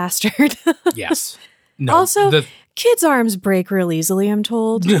 Jack is a bastard. Yes. No, Also, kids' arms break real easily, I'm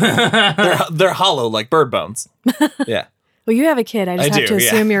told. They're hollow like bird bones. Yeah. Well, you have a kid. I just have to yeah.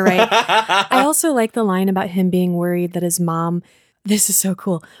 assume you're right. I also like the line about him being worried that his mom, this is so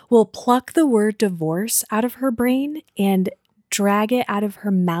cool, will pluck the word divorce out of her brain and drag it out of her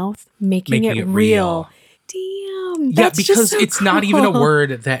mouth, making it real. Damn. Yeah, That's because just so it's not even a cool.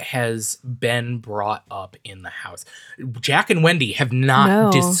 word that has been brought up in the house. Jack and Wendy have not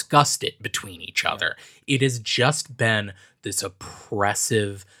No. discussed it between each other. It has just been this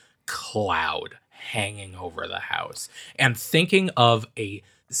oppressive cloud hanging over the house. And thinking of a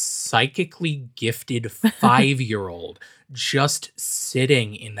psychically gifted 5-year-old just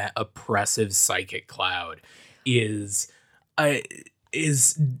sitting in that oppressive psychic cloud is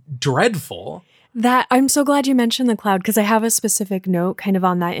dreadful. That I'm so glad you mentioned the cloud because I have a specific note kind of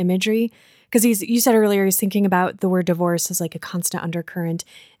on that imagery. Because you said earlier he's thinking about the word divorce as like a constant undercurrent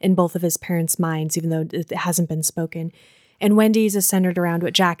in both of his parents' minds, even though it hasn't been spoken. And Wendy's is centered around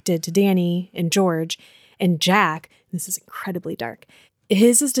what Jack did to Danny and George. And Jack, this is incredibly dark.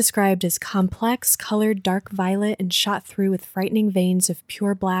 His is described as complex, colored dark violet and shot through with frightening veins of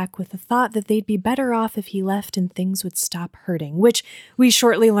pure black with the thought that they'd be better off if he left and things would stop hurting, which we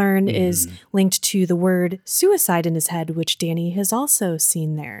shortly learn is linked to the word suicide in his head, which Danny has also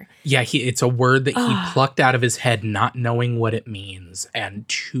seen there. Yeah, it's a word that he plucked out of his head, not knowing what it means and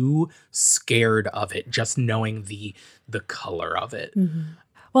too scared of it, just knowing the color of it. Mm-hmm.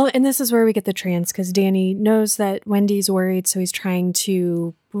 Well, and this is where we get the trance because Danny knows that Wendy's worried, so he's trying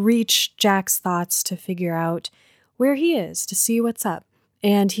to reach Jack's thoughts to figure out where he is, to see what's up.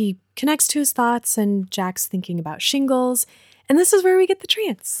 And he connects to his thoughts, and Jack's thinking about shingles. And this is where we get the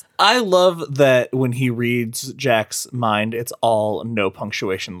trance. I love that when he reads Jack's mind, it's all no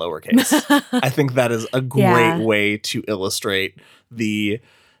punctuation lowercase. I think that is a great way to illustrate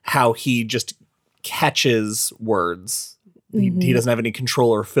how he just catches words. He doesn't have any control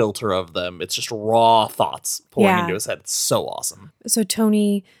or filter of them. It's just raw thoughts pouring into his head. It's so awesome. So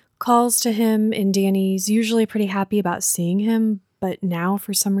Tony calls to him, and Danny's usually pretty happy about seeing him. But now,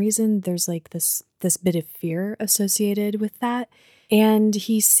 for some reason, there's like this bit of fear associated with that. And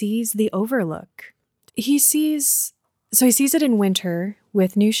he sees the overlook. He sees it in winter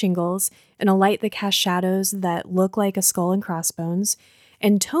with new shingles and a light that casts shadows that look like a skull and crossbones.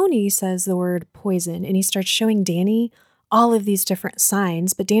 And Tony says the word poison, and he starts showing Danny all of these different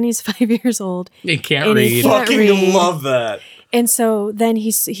signs, but Danny's 5 years old. He can't and read. He can't Fucking read. love that. And so then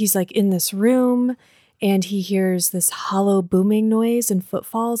he's like in this room and he hears this hollow booming noise and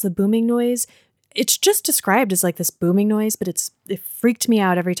footfalls, a booming noise. It's just described as like this booming noise, but it freaked me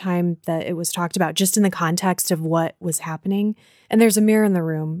out every time that it was talked about, just in the context of what was happening. And there's a mirror in the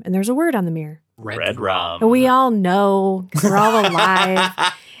room and there's a word on the mirror. Red rum. And we all know we're all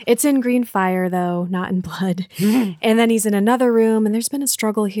alive. It's in green fire, though, not in blood. And then he's in another room, and there's been a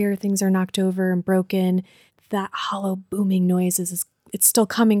struggle here. Things are knocked over and broken. That hollow booming noise it's still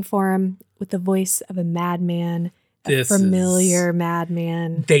coming for him with the voice of a madman, a familiar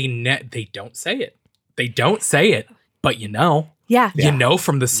madman. They don't say it. They don't say it, but you know. Yeah. You know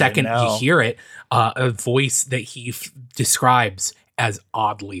from the second You know. you hear it, a voice that he describes as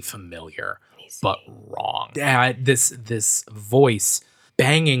oddly familiar, but wrong. This voice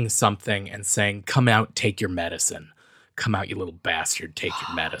banging something and saying, "Come out, take your medicine. Come out, you little bastard, take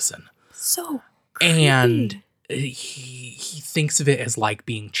your medicine." So creepy. And he thinks of it as like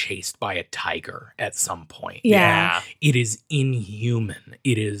being chased by a tiger at some point. Yeah. It is inhuman.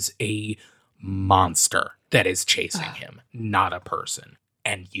 It is a monster that is chasing him, not a person.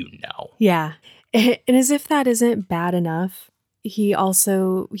 And you know. Yeah. And as if that isn't bad enough,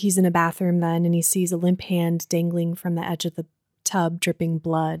 he's in a bathroom then, and he sees a limp hand dangling from the edge of the tub, dripping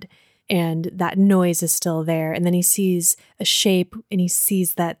blood. And that noise is still there. And then he sees a shape, and he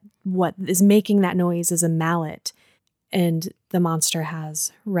sees that what is making that noise is a mallet. And the monster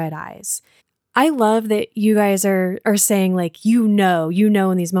has red eyes. I love that you guys are saying, like, you know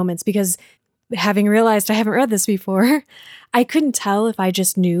in these moments, because having realized I haven't read this before, I couldn't tell if I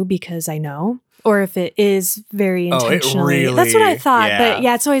just knew because I know, or if it is very intentionally. That's what I thought. Yeah. But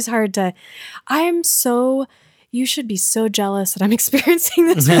yeah, it's always hard to. You should be so jealous that I'm experiencing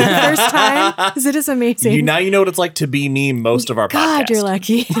this for the first time, because it is amazing. You know what it's like to be me most of our God, podcasts. you're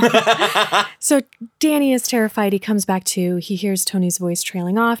lucky. So Danny is terrified. He comes back to. He hears Tony's voice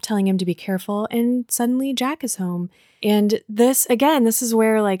trailing off, telling him to be careful, and suddenly Jack is home. And this is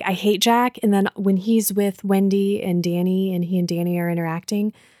where, like, I hate Jack. And then when he's with Wendy and Danny, and he and Danny are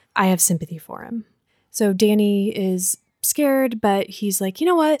interacting, I have sympathy for him. So Danny is scared, but he's like, you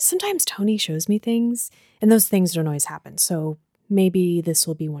know what? Sometimes Tony shows me things, and those things don't always happen. So maybe this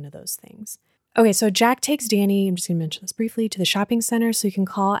will be one of those things. Okay, so Jack takes Danny, I'm just going to mention this briefly, to the shopping center so he can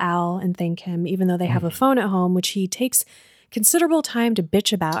call Al and thank him, even though they have a phone at home, which he takes considerable time to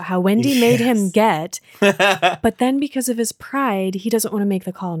bitch about how Wendy made him get. But then because of his pride, he doesn't want to make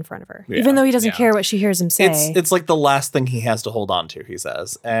the call in front of her, even though he doesn't care what she hears him say. It's like the last thing he has to hold on to, he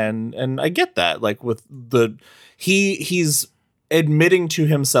says. And I get that. Like with he's admitting to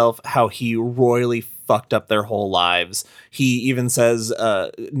himself how he royally fucked up their whole lives. He even says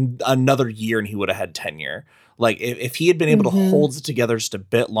another year and he would have had tenure. Like if he had been able to hold it together just a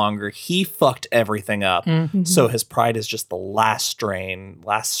bit longer, he fucked everything up. So his pride is just the last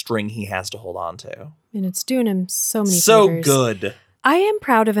string he has to hold on to. And it's doing him so many so favors. Good. I am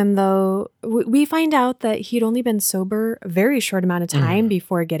proud of him, though. We find out that he'd only been sober a very short amount of time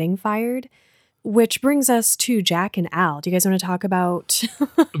before getting fired, which brings us to Jack and Al. Do you guys want to talk about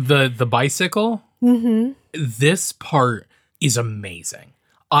the bicycle? Mm-hmm. This part is amazing.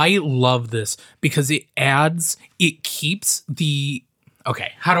 I love this because it keeps the...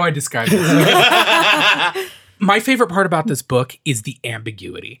 Okay, how do I describe this? My favorite part about this book is the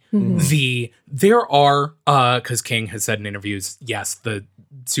ambiguity. There are, because King has said in interviews, yes, the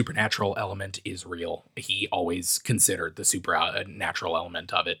supernatural element is real. He always considered the supernatural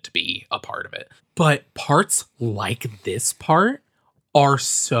element of it to be a part of it. But parts like this part are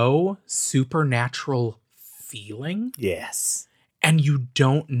so supernatural feeling. Yes. And you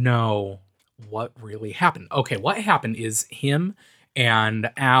don't know what really happened. Okay, what happened is him and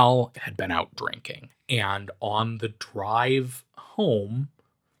Al had been out drinking. And on the drive home,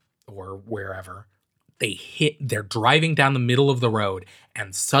 or wherever, they're driving down the middle of the road,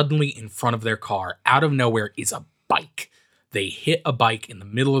 and suddenly in front of their car, out of nowhere, is a bike. They hit a bike in the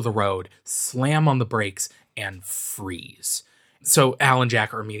middle of the road, slam on the brakes, and freeze. So Al and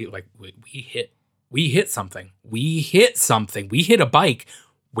Jack are immediately like, we hit something. We hit a bike.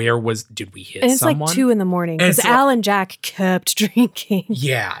 Did we hit someone? And it's like 2 a.m. because Al and Jack kept drinking.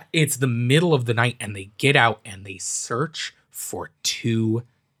 Yeah, it's the middle of the night and they get out and they search for 2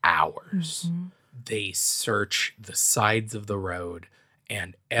 hours. They search the sides of the road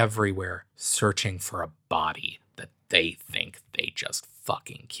and everywhere searching for a body that they think they just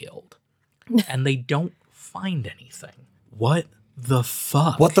fucking killed. And they don't find anything. What the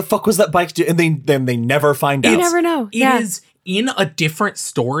fuck? What the fuck was that bike do? And they never find out. You never know. It is in a different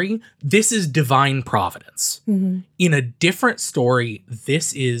story. This is divine providence. In a different story,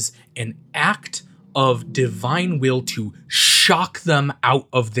 this is an act of divine will to shock them out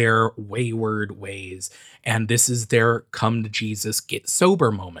of their wayward ways. And this is their come to Jesus, get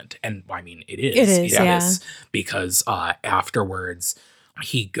sober moment. And I mean, it is. Because afterwards,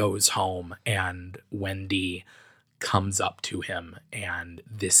 he goes home and Wendy comes up to him, and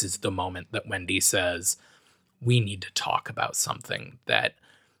this is the moment that Wendy says, we need to talk about something that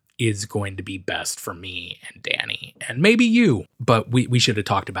is going to be best for me and Danny and maybe you, but we should have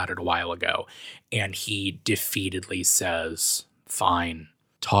talked about it a while ago. And he defeatedly says, fine,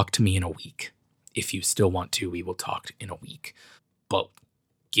 talk to me in a week. If you still want to, we will talk in a week, but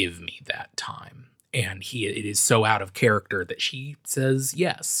give me that time. And it is so out of character that she says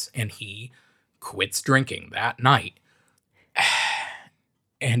yes, and he quits drinking that night.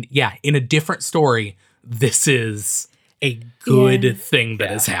 And yeah, in a different story, this is a good thing that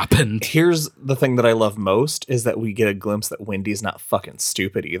has happened. Here's the thing that I love most is that we get a glimpse that Wendy's not fucking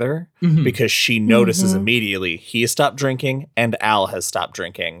stupid either, because she notices immediately he has stopped drinking and Al has stopped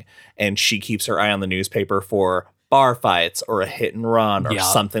drinking, and she keeps her eye on the newspaper for bar fights or a hit and run or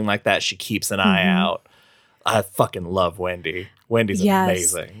something like that. She keeps an eye out. I fucking love Wendy. Wendy's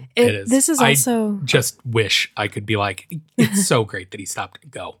amazing. It is. This is also... I just wish I could be like, it's so great that he stopped.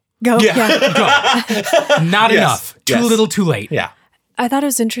 Go. Go. Not enough. Too little, too late. Yeah. I thought it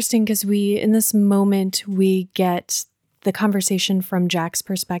was interesting because in this moment, we get the conversation from Jack's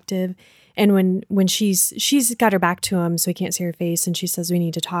perspective. And when she's got her back to him, so he can't see her face, and she says, we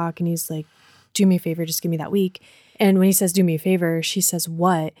need to talk. And he's like, do me a favor, just give me that week. And when he says, do me a favor, she says,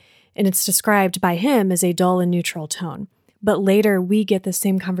 what? And it's described by him as a dull and neutral tone. But later we get the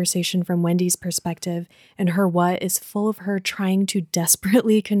same conversation from Wendy's perspective, and her what is full of her trying to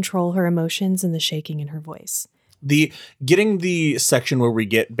desperately control her emotions and the shaking in her voice. Getting the section where we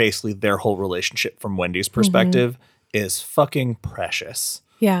get basically their whole relationship from Wendy's perspective is fucking precious.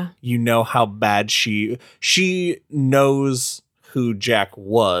 Yeah. You know how bad she knows who Jack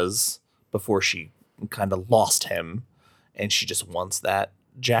was before she kind of lost him, and she just wants that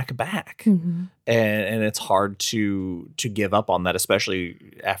Jack back. And it's hard to give up on that,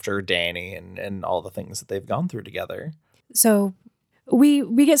 especially after Danny and all the things that they've gone through together. So we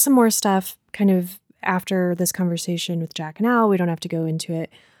get some more stuff kind of after this conversation with Jack and Al. We don't have to go into it.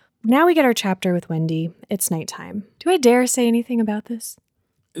 Now we get our chapter with Wendy. It's nighttime. Do I dare say anything about this?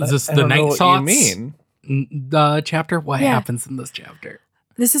 Is this I the don't know night what thoughts? you mean? The chapter? What Yeah. happens in this chapter?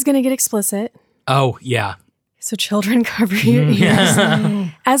 This is going to get explicit. Oh, yeah. So children, cover your ears.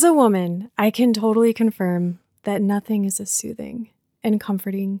 As a woman, I can totally confirm that nothing is as soothing and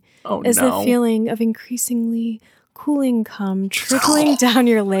comforting as the feeling of increasingly cooling cum trickling down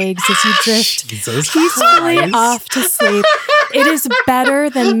your legs as you drift Jesus peacefully Christ. off to sleep. It is better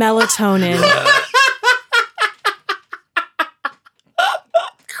than melatonin.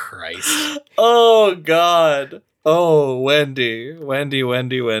 Christ. Oh, God. Oh, Wendy.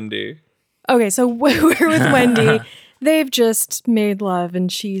 Okay, so we're with Wendy. They've just made love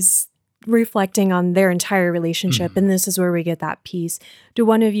and she's reflecting on their entire relationship. And this is where we get that piece. Do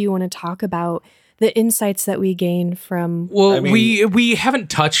one of you want to talk about the insights that we gain from... Well, I mean- we haven't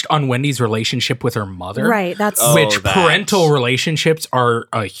touched on Wendy's relationship with her mother. Right, that's... Oh, Which that. parental relationships are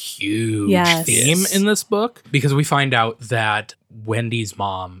a huge Yes. theme Yes. in this book, because we find out that Wendy's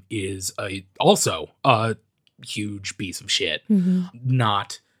mom is also a huge piece of shit. Mhm.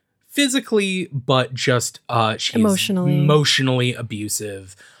 Not physically, but just she's Emotionally.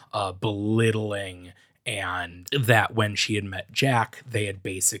 abusive, belittling, and that when she had met Jack, they had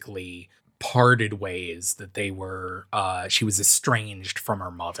basically parted ways, that they were she was estranged from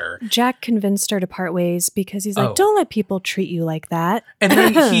her mother. Jack convinced her to part ways because he's like, Oh. don't let people treat you like that. And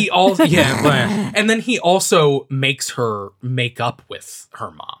then he also and then he also makes her make up with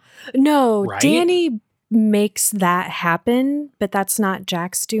her mom. No, Right? Danny makes that happen, but that's not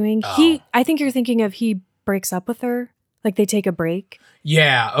Jack's doing. Oh. I think you're thinking of he breaks up with her. Like they take a break.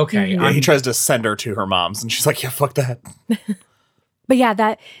 Yeah, okay. Mhm. Yeah, he tries to send her to her mom's, and she's like, yeah, fuck that. But yeah,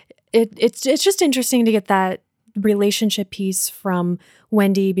 that it's just interesting to get that relationship piece from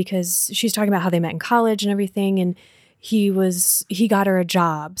Wendy because she's talking about how they met in college and everything, and he got her a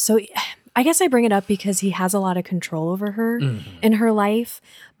job. So I guess I bring it up because he has a lot of control over her in her life,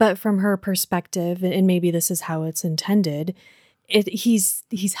 but from her perspective, and maybe this is how it's intended, he's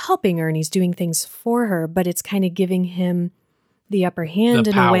helping her and he's doing things for her, but it's kind of giving him the upper hand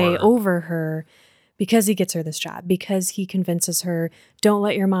The in a way power. over her because he gets her this job, because he convinces her, don't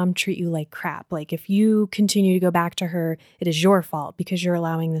let your mom treat you like crap. Like if you continue to go back to her, it is your fault because you're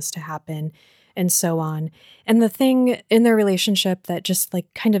allowing this to happen, and so on. And the thing in their relationship that just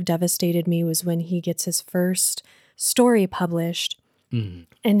like kind of devastated me was when he gets his first story published and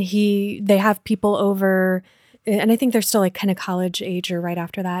they have people over, and I think they're still like kind of college age or right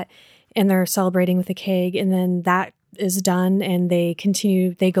after that, and they're celebrating with a keg, and then that is done and they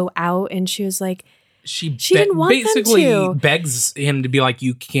go out, and she was like, She didn't want them basically to. begs him to be like,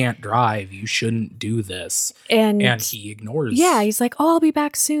 you can't drive, you shouldn't do this. and He ignores. yeah, he's like, oh, I'll be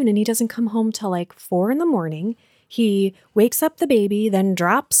back soon. And he doesn't come home till like 4 a.m. He wakes up the baby, then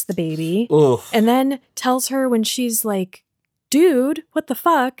drops the baby, Oof. and then tells her when she's like, dude, what the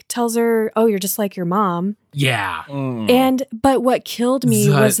fuck? Tells her, oh, you're just like your mom. Yeah. But what killed me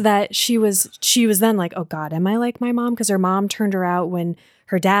That- was that she was then like, oh God, am I like my mom? Because her mom turned her out when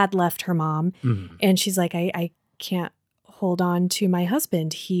her dad left her mom. And she's like, I can't hold on to my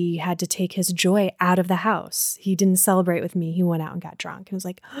husband. He had to take his joy out of the house. He didn't celebrate with me. He went out and got drunk. And it was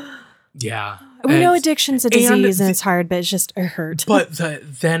like, Yeah. we know And- addiction's a and disease and the- it's hard, but it's just a hurt. But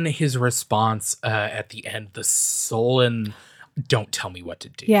then his response at the end, the sullen, don't tell me what to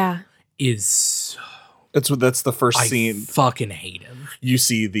do, yeah. is That's the first I scene. fucking hate him. You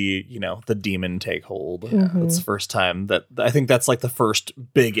see the demon take hold. It's the first time that I think that's like the first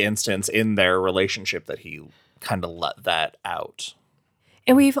big instance in their relationship that he kind of let that out.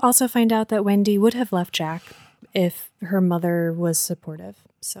 And we've also find out that Wendy would have left Jack if her mother was supportive.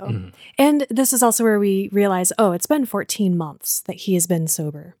 So, and this is also where we realize, oh, it's been 14 months that he has been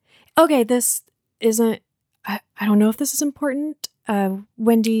sober. Okay, this isn't, I don't know if this is important.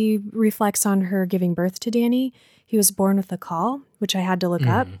 Wendy reflects on her giving birth to Danny. He was born with a caul, which I had to look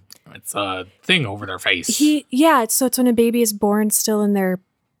up. It's a thing over their face. So it's when a baby is born still in their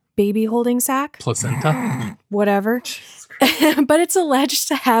baby holding sack, Placenta. whatever. But it's alleged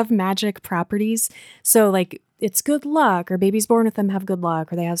to have magic properties. So like it's good luck, or babies born with them have good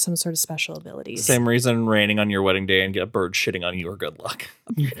luck, or they have some sort of special abilities. Same reason raining on your wedding day and get a bird shitting on you or good luck.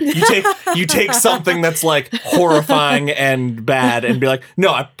 You take something that's like horrifying and bad and be like,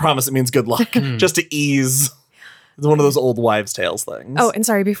 no, I promise it means good luck, just to ease. It's one of those old wives' tales things. Oh, and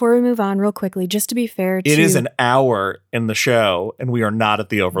sorry, before we move on real quickly, just to be fair to... It is an hour in the show, and we are not at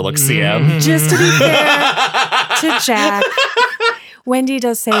the Overlook CM. Just to be fair to Jack, Wendy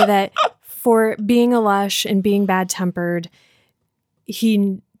does say that for being a lush and being bad-tempered,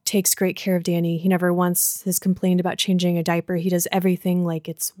 he takes great care of Danny. He never once has complained about changing a diaper. He does everything like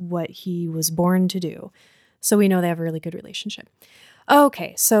it's what he was born to do. So we know they have a really good relationship.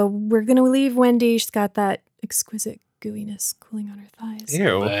 Okay, so we're going to leave Wendy. She's got that exquisite gooiness cooling on her thighs.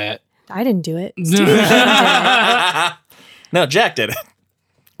 Ew. But I didn't do it. Stephen King did it. No, Jack did it.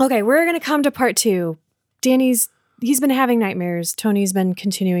 Okay, we're going to come to part 2. Danny's, he's been having nightmares. Tony's been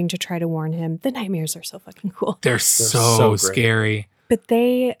continuing to try to warn him. The nightmares are so fucking cool. they're so so great. scary. But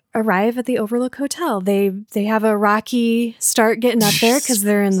they arrive at the Overlook Hotel. They have a rocky start getting up there because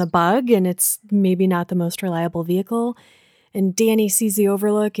they're in the bug and it's maybe not the most reliable vehicle. And Danny sees the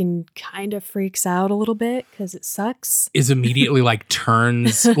Overlook and kind of freaks out a little bit because it sucks. Is immediately like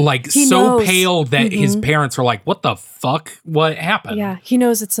turns like He so knows. pale that his parents are like, what the fuck? What happened? Yeah, he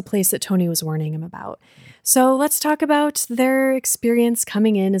knows it's the place that Tony was warning him about. So let's talk about their experience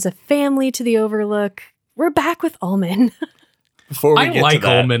coming in as a family to the Overlook. We're back with Ullman. Before we I get like to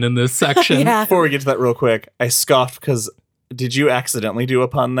that, Ullman in this section. Yeah. Before we get to that real quick, I scoffed because did you accidentally do a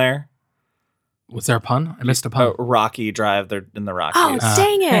pun there? Was there a pun? I missed a pun. Rocky Drive, they're in the Rockies. Oh,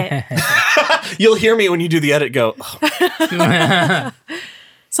 dang it. You'll hear me when you do the edit go, "Oh."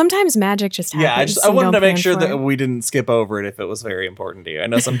 Sometimes magic just happens. I wanted You to don't make plan sure for that it. we didn't skip over it if it was very important to you. I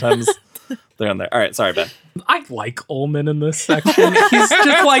know sometimes they're on there. All right, sorry, Ben. I like Ullman in this section. He's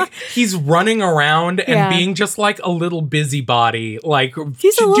just like, he's running around and Yeah. being just like a little busybody. Like,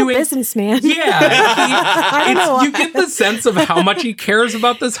 He's a little doing, businessman. Yeah. don't know You get the sense of how much he cares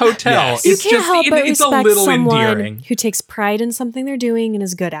about this hotel. Yes. You It's can't just, help but it's a respect little someone endearing. who takes pride in something they're doing and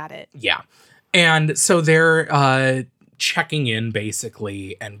is good at it. Yeah. And so they're checking in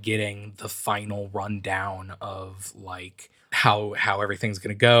basically and getting the final rundown of like how everything's going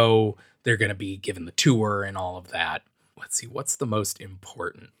to go. They're going to be given the tour and all of that. Let's see, what's the most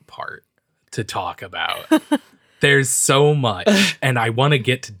important part to talk about? There's so much, and I want to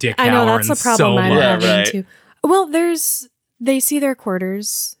get to Dick I know Halloran that's the problem so I'm much. Yeah, having right. too. Well, they see their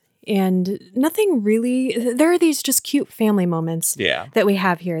quarters and nothing really. There are these just cute family moments Yeah. that we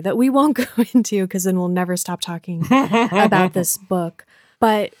have here that we won't go into because then we'll never stop talking about this book.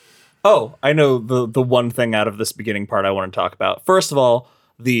 But Oh, I know the one thing out of this beginning part I want to talk about. First of all,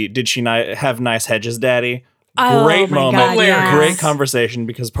 did she have nice hedges, Daddy? Oh Great my moment, God, yes. great conversation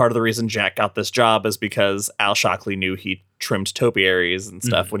because part of the reason Jack got this job is because Al Shockley knew he trimmed topiaries and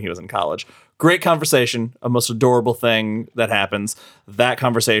stuff when he was in college. Great conversation, a most adorable thing that happens. That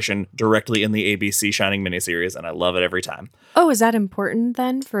conversation directly in the ABC Shining miniseries, and I love it every time. oh, is that important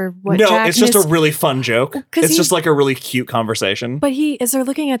then for what No, Jack it's just missed? a really fun joke. 'cause It's just like a really cute conversation. But as they're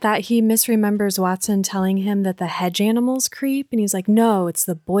looking at that, he misremembers Watson telling him that the hedge animals creep, and he's like, "No, it's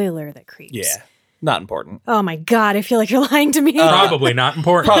the boiler that creeps." Yeah, not important. Oh my God, I feel like you're lying to me. Probably not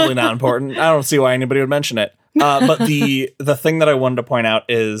important. Probably not important. I don't see why anybody would mention it. But the thing that I wanted to point out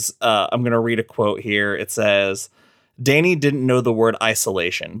is I'm going to read a quote here. It says, Danny didn't know the word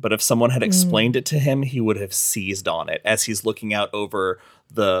isolation, but if someone had explained it to him, he would have seized on it as he's looking out over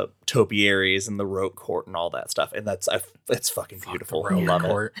the topiaries and the rote court and all that stuff. And it's fucking beautiful. I love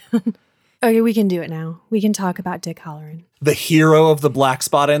it. Okay, we can do it now. We can talk about Dick Halloran. The hero of the black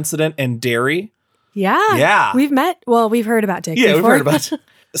spot incident in Derry. Yeah. Yeah. We've met. Well, we've heard about Dick Yeah, before. we've heard about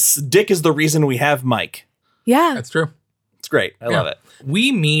Dick is the reason we have Mike. Yeah. That's true. It's great. I love it.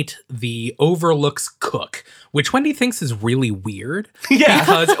 We meet the Overlook's cook, which Wendy thinks is really weird.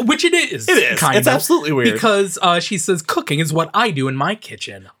 Yeah. Which it is. It is. Kind It's of. absolutely weird. Because she says, cooking is what I do in my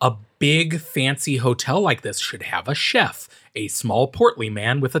kitchen. A big, fancy hotel like this should have a chef, a small, portly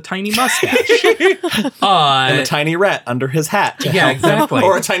man with a tiny mustache. And a tiny rat under his hat. to Yeah, help them. exactly.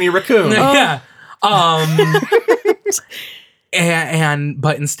 Or a tiny raccoon. Yeah.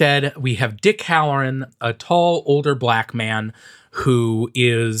 But instead we have Dick Halloran, a tall, older black man who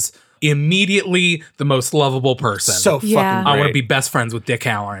is immediately the most lovable person. So fucking Yeah. great. I want to be best friends with Dick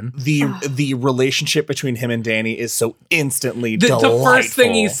Halloran. The relationship between him and Danny is so instantly The delightful. first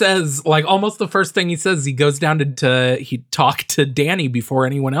thing he says, like almost the first thing he says, he goes down he talk to Danny before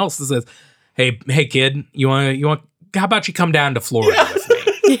anyone else and says, Hey kid, you want, how about you come down to Florida with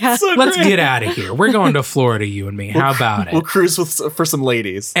me? Yeah. So Let's great. get out of here. We're going to Florida, you and me. How about it? We'll cruise for some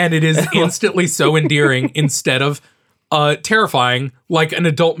ladies. And it is instantly so endearing instead of terrifying, like an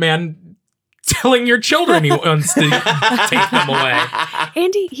adult man telling your children he wants to take them away.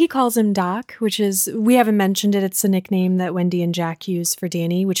 And he calls him Doc, which is, we haven't mentioned it. It's a nickname that Wendy and Jack use for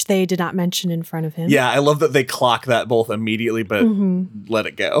Danny, which they did not mention in front of him. Yeah, I love that they clock that both immediately, but let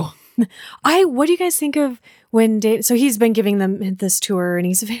it go. What do you guys think of when Danny, so he's been giving them this tour and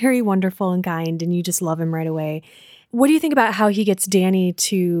he's very wonderful and kind and you just love him right away. What do you think about how he gets Danny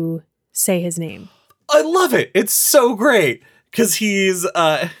to say his name? I love it. It's so great because he's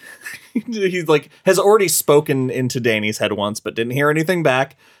he's like has already spoken into Danny's head once, but didn't hear anything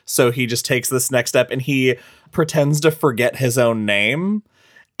back. So he just takes this next step and he pretends to forget his own name.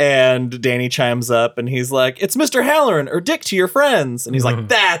 And Danny chimes up and he's like, "It's Mr. Halloran, or Dick to your friends." And he's like,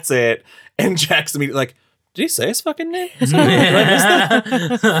 "That's it." And Jack's immediately like, "Did he say his fucking name?"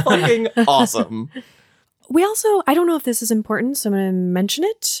 Fucking awesome. We also, I don't know if this is important, so I'm going to mention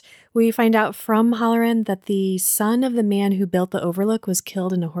it. We find out from Halloran that the son of the man who built the Overlook was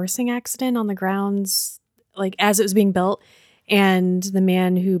killed in a horsing accident on the grounds, like as it was being built. And the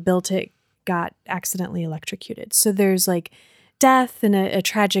man who built it got accidentally electrocuted. So there's like death and a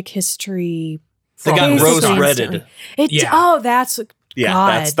tragic history. They got basically rose redded. instantly. Yeah. Oh, that's Yeah,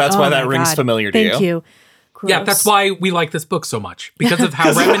 God. that's why Oh that my rings God. familiar to Thank you. Yeah, Gross. that's why we like this book so much, because of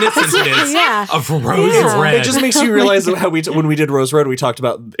how reminiscent it is Yeah. of Rose Yeah. Red. It just makes you realize how when we did Rose Red, we talked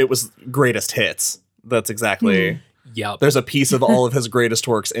about it was greatest hits. That's exactly. Yep. There's a piece of all of his greatest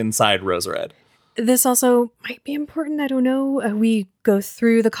works inside Rose Red. This also might be important. I don't know. We go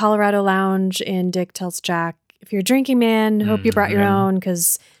through the Colorado Lounge and Dick tells Jack, "If you're a drinking man, hope you brought your own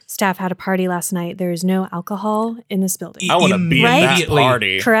because staff had a party last night. There is no alcohol in this building." I want to be at that Immediately.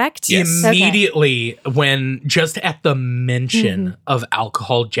 party. Correct? Yes. Okay. Immediately, when just at the mention of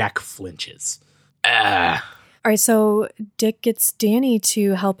alcohol, Jack flinches. All right, so Dick gets Danny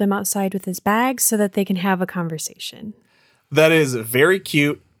to help him outside with his bag so that they can have a conversation. That is very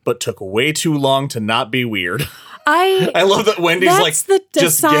cute, but took way too long to not be weird. I love that Wendy's That's like the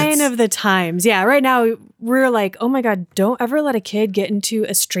just sign gets, of the times. Yeah, right now we're like, oh my God, don't ever let a kid get into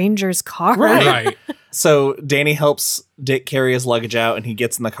a stranger's car. Right. So Danny helps Dick carry his luggage out, and he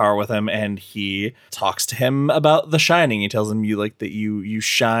gets in the car with him, and he talks to him about The Shining. He tells him you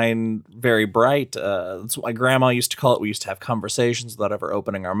shine very bright. That's what my grandma used to call it. We used to have conversations without ever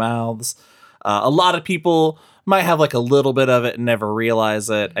opening our mouths. A lot of people might have like a little bit of it and never realize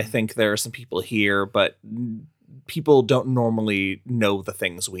it. I think there are some people here, but people don't normally know the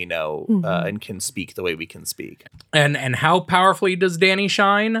things we know and can speak the way we can speak. And how powerfully does Danny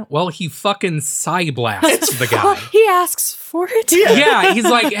shine? Well, he fucking blasts the guy. He asks for it. Yeah, he's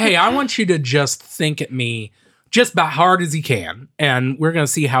like, "Hey, I want you to just think at me just about hard as you can, and we're going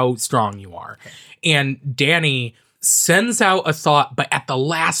to see how strong you are." And Danny sends out a thought, but at the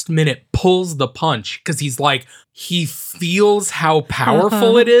last minute pulls the punch because he's like, he feels how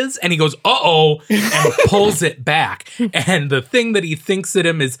powerful it is, and he goes, "Uh-oh," and pulls it back. And the thing that he thinks at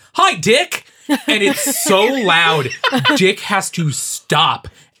him is, "Hi, Dick!" And it's so loud, Dick has to stop,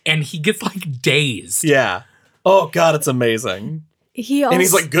 and he gets like dazed. Yeah. Oh God, it's amazing. He also, And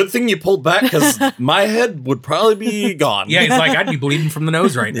he's like, "Good thing you pulled back because my head would probably be gone." Yeah, he's like, "I'd be bleeding from the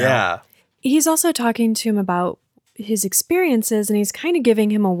nose right now." Yeah. he's also talking to him about his experiences, and he's kind of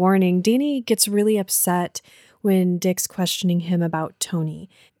giving him a warning. Danny gets really upset when Dick's questioning him about Tony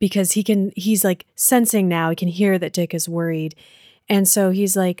because he's like sensing now, he can hear that Dick is worried. And so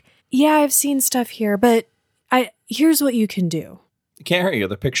he's like, "Yeah, I've seen stuff here, but here's what you can do." It can't hurt you.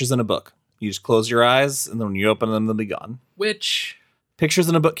 They're pictures in a book. You just close your eyes, and then when you open them, they'll be gone. Which, Pictures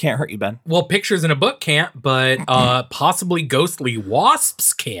in a book can't hurt you, Ben. well, pictures in a book can't, but possibly ghostly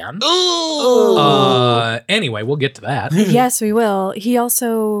wasps can. Anyway, we'll get to that. Yes, we will. He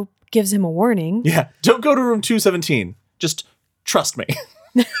also gives him a warning. Yeah. Don't go to room 217. Just trust me.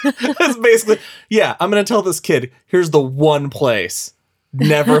 That's basically, yeah, I'm going to tell this kid, here's the one place.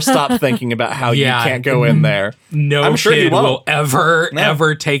 Never stop thinking about how Yeah. you can't go in there. No I'm sure he kid won't. will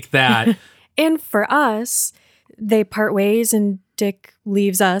ever take that. And for us, they part ways and Dick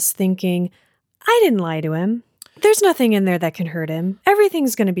leaves us thinking, I didn't lie to him. There's nothing in there that can hurt him.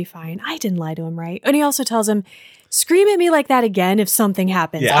 Everything's going to be fine. I didn't lie to him, right? And he also tells him, scream at me like that again if something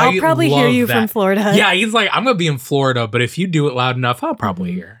happens. Yeah. I'll I probably hear love you that. from Florida. Yeah, he's like, "I'm going to be in Florida, but if you do it loud enough, I'll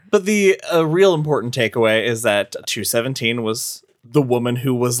probably hear." But the real important takeaway is that 217 was the woman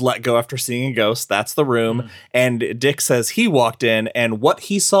who was let go after seeing a ghost. That's the room. And Dick says he walked in, and what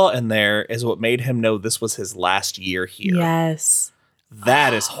he saw in there is what made him know this was his last year here. Yes.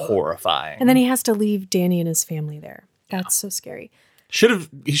 That is horrifying. And then he has to leave Danny and his family there. That's so scary. He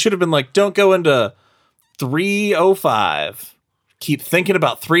should have been like, don't go into 305. Keep thinking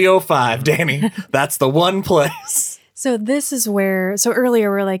about 305, Danny. That's the one place. So this is where, so earlier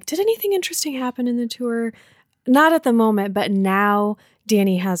we're like, did anything interesting happen in the tour? Not at the moment, but now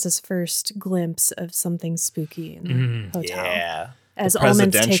Danny has his first glimpse of something spooky in the hotel. Yeah. As The Ullman's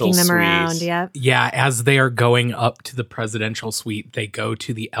presidential taking them suite. around. Yep. Yeah, as they are going up to the presidential suite, they go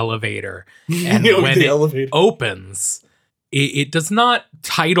to the elevator. And You know, when the it elevator. opens, it does not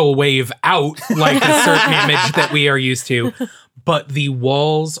tidal wave out like a certain image that we are used to, but the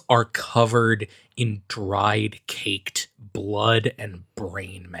walls are covered in dried, caked blood and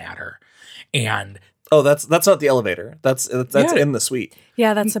brain matter. And Oh, that's not the elevator. That's Yeah. in the suite.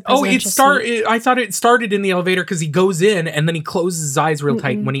 Yeah, that's a oh, presidential suite. I thought it started in the elevator because he goes in and then he closes his eyes real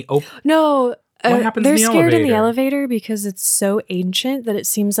tight when he opens. No, What happens they're in the scared in the elevator? elevator because it's so ancient that it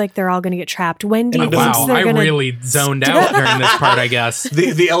seems like they're all going to get trapped. Wendy thinks Wow, they're I going to. really zoned out during this part, I guess.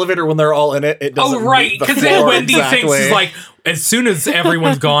 The elevator, when they're all in it, it doesn't Oh, right. meet the Because floor Wendy thinks exactly. is like, as soon as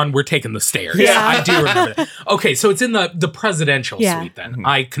everyone's gone, we're taking the stairs. Yeah. I do remember that. Okay, so it's in the presidential Yeah. suite then.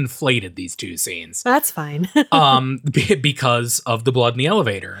 I conflated these two scenes That's fine. because of the blood in the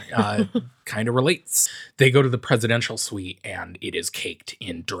elevator. Kind of relates. They go to the presidential suite and it is caked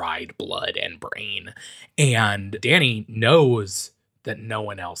in dried blood and brain. And Danny knows that no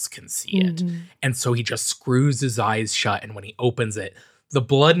one else can see it. And so he just screws his eyes shut. And when he opens it, the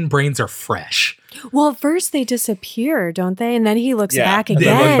blood and brains are fresh. Well, first they disappear, don't they? And then he looks Yeah. back And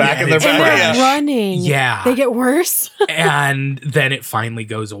again. then look back and they're it's and back. they're Yeah. running. Yeah. They get worse. And then it finally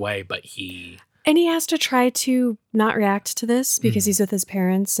goes away, but he... And he has to try to not react to this because he's with his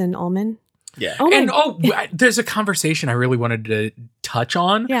parents in Ulman. Yeah. Oh my And there's a conversation I really wanted to touch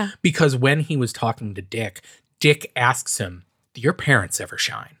on. Yeah. Because when he was talking to Dick, Dick asks him, "Do your parents ever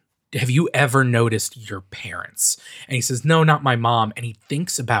shine? Have you ever noticed your parents?" And he says, "No, not my mom." And he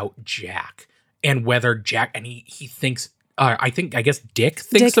thinks about Jack and whether Jack, and he thinks, I guess Dick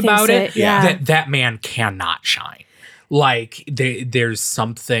thinks Dick about thinks it. it, yeah. That man cannot shine. Like there's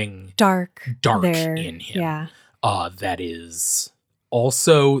something Dark there in him. Yeah. That is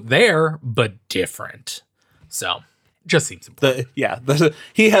also there, but different. So just seems important.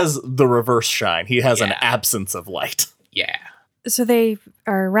 He has the reverse shine. He has an Yeah. absence of light. Yeah. So they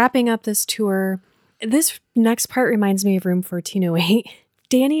are wrapping up this tour. This next part reminds me of Room 1408.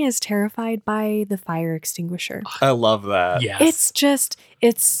 Danny is terrified by the fire extinguisher. I love that. Yes. It's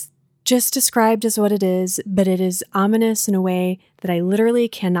just described as what it is, but it is ominous in a way that I literally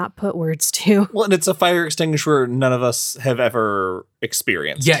cannot put words to. Well, and it's a fire extinguisher none of us have ever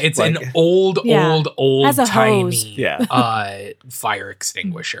experienced. Yeah, it's Like, an old Has a tiny hose. Yeah. fire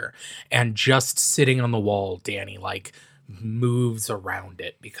extinguisher. And just sitting on the wall, Danny like moves around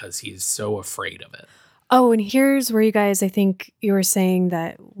it because he's so afraid of it. Oh, and here's where you guys, I think you were saying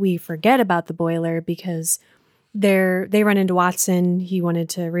that we forget about the boiler because they run into Watson. He wanted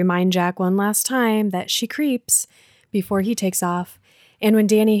to remind Jack one last time that she creeps before he takes off. And when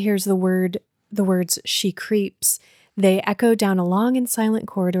Danny hears the words "she creeps," they echo down a long and silent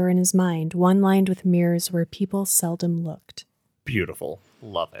corridor in his mind, one lined with mirrors where people seldom looked. Beautiful.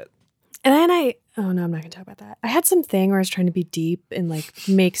 Love it. And then I'm not going to talk about that. I had some thing where I was trying to be deep and like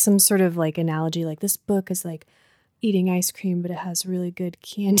make some sort of like analogy. Like this book is like eating ice cream, but it has really good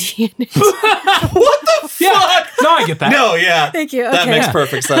candy in it. What the fuck? Yeah. No, I get that. No, yeah. Thank you. That Okay. makes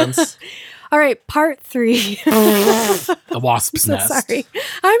perfect sense. All right, part 3. The wasp's So nest. sorry.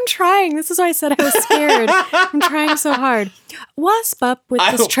 I'm trying. This is why I said I was scared. I'm trying so hard. Wasp up with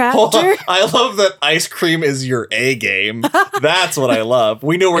this Hold on. trapdoor. I love that ice cream is your A game. That's what I love.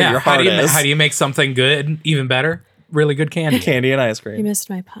 We know where your how heart is. do you make something good even better? Really good candy. Candy and ice You cream. missed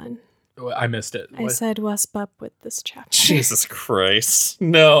my pun. I missed it. I said wasp up with this trapdoor. Jesus Christ.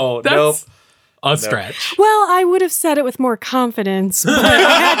 No, That's nope. a stretch. Well, I would have said it with more confidence, but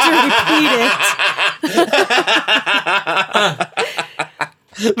I had to repeat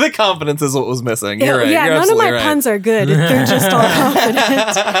it. The confidence is what was missing. You're right. Yeah, You're none of my absolutely right. puns are good. They're just all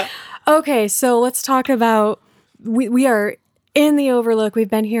confident. Okay, so let's talk about we are in the Overlook. We've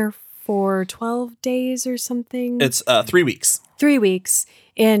been here for 12 days or something. It's 3 weeks. 3 weeks,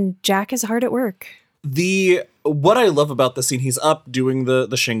 and Jack is hard at work. What I love about the scene, he's up doing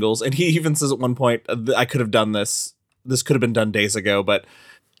the shingles, and he even says at one point, I could have done this. This could have been done days ago, but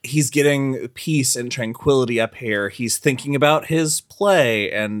he's getting peace and tranquility up here. He's thinking about his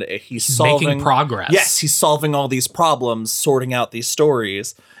play, and he's solving Making progress. Yes, he's solving all these problems, sorting out these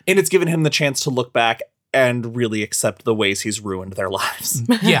stories, and it's given him the chance to look back and really accept the ways he's ruined their lives.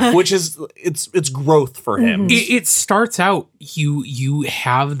 Yeah. Which is it's growth for him. It starts out you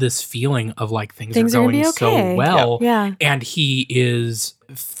have this feeling of like things are Things are gonna going be so okay. well. Yeah. And he is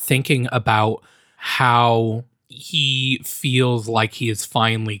thinking about how he feels like he is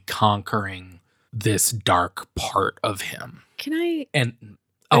finally conquering this dark part of him. Can I? And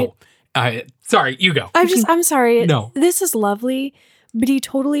sorry, you go. I'm sorry. No. This is lovely, but he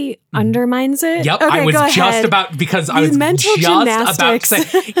totally undermines it. Yep, Okay, I was go just ahead. about because I You was mental just about to gymnastics.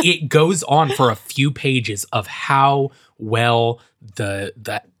 say it goes on for a few pages of how well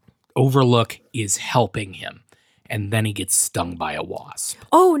the Overlook is helping him, and then he gets stung by a wasp.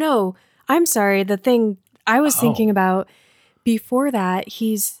 Oh no, I'm sorry. The thing I was Oh. thinking about before that,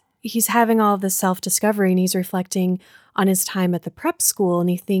 he's he's having all this self-discovery and he's reflecting on his time at the prep school, and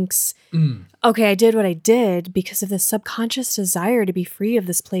he thinks, okay, I did what I did because of this subconscious desire to be free of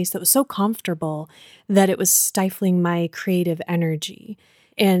this place that was so comfortable that it was stifling my creative energy.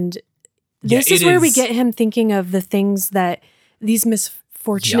 And this is where we get him thinking of the things that these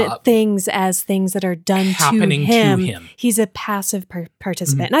misfortunate things as things that are done happening to him. to him. He's a passive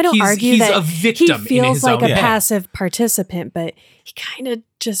participant. And I don't argue he's that a victim he feels in his like own a way. passive participant, but he kind of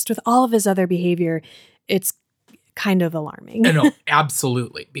just, with all of his other behavior, it's kind of alarming. No,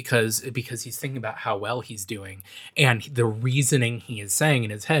 absolutely, because he's thinking about how well he's doing, and the reasoning he is saying in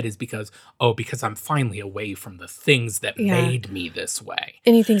his head is because I'm finally away from the things that made me this way.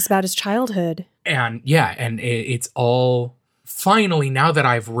 And he thinks about his childhood. And it's all finally, now that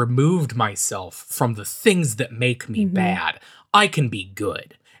I've removed myself from the things that make me bad, I can be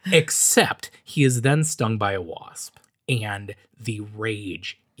good. Except he is then stung by a wasp, and the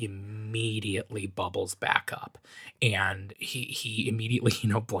rage immediately bubbles back up, and he immediately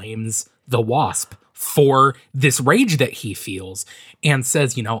blames the wasp for this rage that he feels, and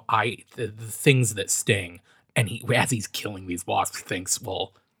says, the things that sting, and as he's killing these wasps, thinks,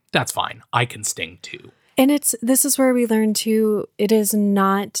 well, that's fine, I can sting too. And this is where we learn too, it is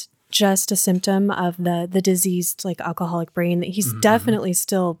not just a symptom of the diseased like alcoholic brain that he's definitely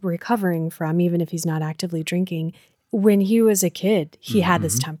still recovering from, even if he's not actively drinking. When he was a kid, he had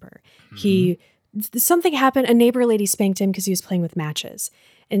this temper. Something happened. A neighbor lady spanked him because he was playing with matches.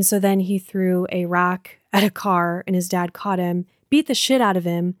 And so then he threw a rock at a car and his dad caught him, beat the shit out of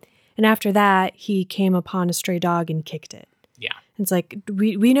him. And after that, he came upon a stray dog and kicked it. Yeah. It's like,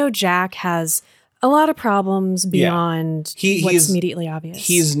 we know Jack has a lot of problems beyond what's immediately obvious.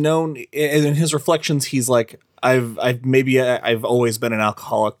 He's known in his reflections. He's like, I've always been an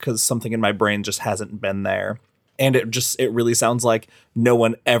alcoholic because something in my brain just hasn't been there. And it really sounds like no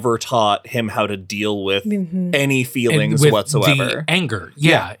one ever taught him how to deal with any feelings whatsoever. The anger.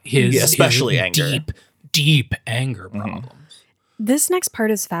 Especially his anger. Deep anger problems. This next part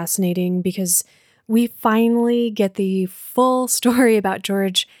is fascinating because we finally get the full story about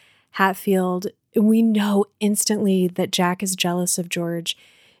George Hatfield. We know instantly that Jack is jealous of George,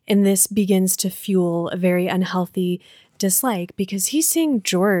 and this begins to fuel a very unhealthy dislike because he's seeing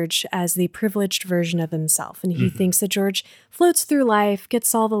George as the privileged version of himself, and he thinks that George floats through life,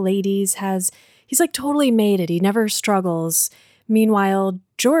 gets all the ladies, he's like totally made it. He never struggles. Meanwhile,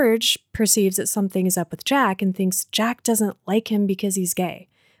 George perceives that something is up with Jack and thinks Jack doesn't like him because he's gay,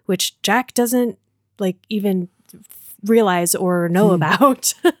 which Jack doesn't like even realize or know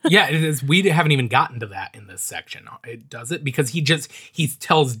about. Yeah, it is. We haven't even gotten to that in this section. It does it because he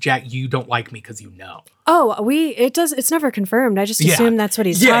tells Jack, you don't like me because you know. Oh, it's never confirmed. I just assume that's what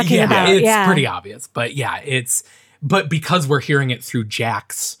he's talking about. It's pretty obvious. But but because we're hearing it through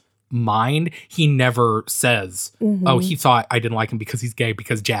Jack's mind, he never says, oh, he thought I didn't like him because he's gay,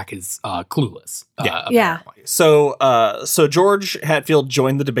 because Jack is clueless. Apparently. So George Hatfield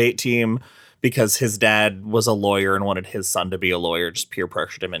joined the debate team because his dad was a lawyer and wanted his son to be a lawyer, just peer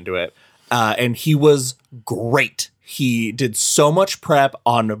pressured him into it. And he was great. He did so much prep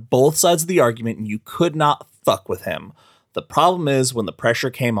on both sides of the argument, and you could not fuck with him. The problem is when the pressure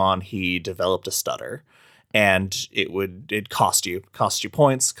came on, he developed a stutter, and it cost you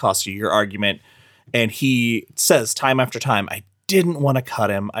points, cost you your argument. And he says time after time, I didn't want to cut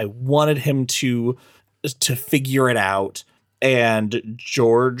him. I wanted him to figure it out. And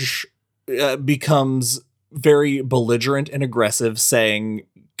George becomes very belligerent and aggressive,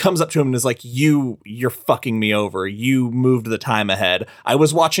 comes up to him and is like, you're fucking me over. You moved the time ahead. I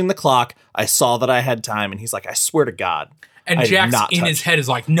was watching the clock. I saw that I had time. And he's like, I swear to God. And Jack's in his head is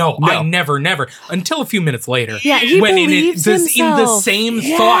like, no, I never. Until a few minutes later. Yeah, he believes himself. In the same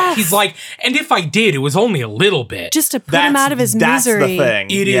thought, he's like, and if I did, it was only a little bit. Just to put him out of his misery. That's the thing.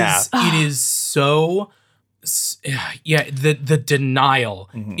 It is so... the denial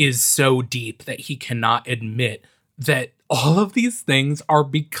is so deep that he cannot admit that all of these things are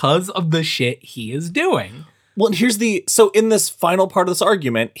because of the shit he is doing. Well, and so in this final part of this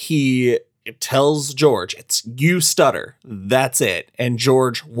argument, he tells George, it's you stutter. That's it. And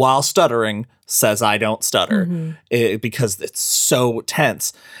George, while stuttering, says, I don't stutter because it's so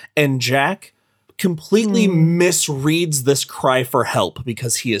tense. And Jack completely misreads this cry for help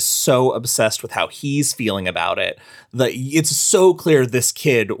because he is so obsessed with how he's feeling about it. That it's so clear this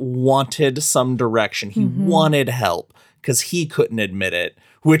kid wanted some direction. He wanted help because he couldn't admit it,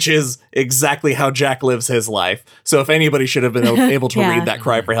 which is exactly how Jack lives his life. So if anybody should have been able to read that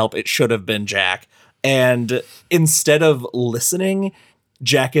cry for help, it should have been Jack. And instead of listening,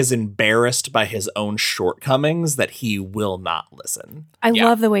 Jack is embarrassed by his own shortcomings that he will not listen. I Yeah.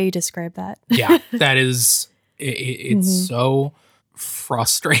 love the way you describe that. Yeah, that is, it's so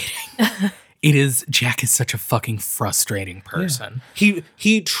frustrating. Jack is such a fucking frustrating person.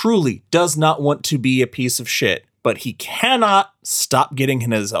 He truly does not want to be a piece of shit, but he cannot stop getting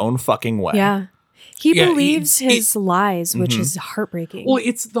in his own fucking way. Yeah. He Yeah, believes his lies, which Mhm. is heartbreaking. Well,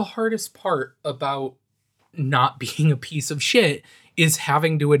 it's the hardest part about not being a piece of shit is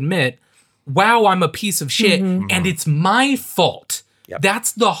having to admit, wow, I'm a piece of shit and it's my fault. Yep.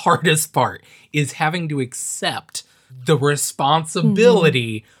 That's the hardest part, is having to accept the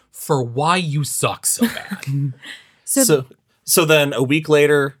responsibility for why you suck so bad. So then a week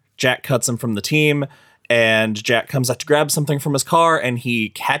later, Jack cuts him from the team, and Jack comes out to grab something from his car, and he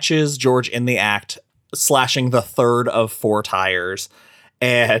catches George in the act, slashing the third of 4 tires.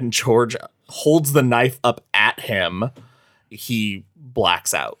 And George holds the knife up at him. He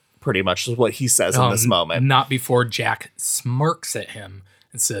blacks out, pretty much is what he says in this moment. Not before Jack smirks at him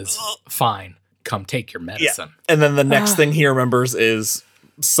and says, fine, come take your medicine. And then the next thing he remembers is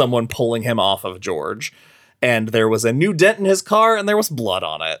someone pulling him off of George. And there was a new dent in his car, and there was blood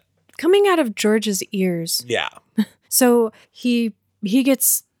on it. Coming out of George's ears. Yeah. So he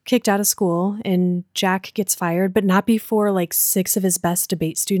gets kicked out of school and Jack gets fired, but not before like 6 of his best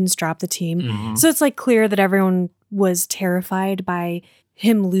debate students drop the team. So it's like clear that everyone was terrified by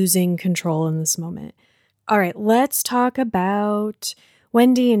him losing control in this moment. All right, let's talk about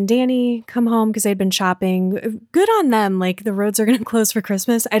Wendy and Danny come home because they'd been shopping. Good on them. Like, the roads are going to close for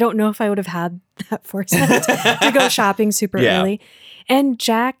Christmas. I don't know if I would have had that foresight to go shopping super early. And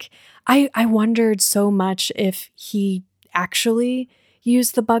Jack, I wondered so much if he actually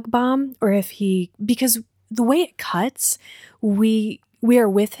used the bug bomb or if because the way it cuts, we are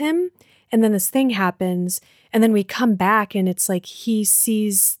with him and then this thing happens and then we come back and it's like he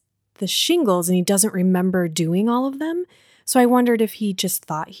sees the shingles and he doesn't remember doing all of them. So I wondered if he just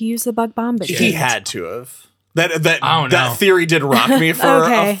thought he used the bug bomb, but He didn't. had to have. That I don't know. that theory did rock me for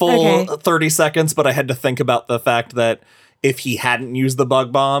Okay, a full okay. 30 seconds, but I had to think about the fact that if he hadn't used the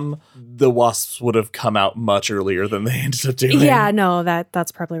bug bomb, the wasps would have come out much earlier than they ended up doing. Yeah, no,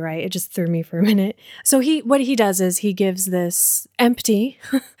 that's probably right. It just threw me for a minute. So what he does is he gives this empty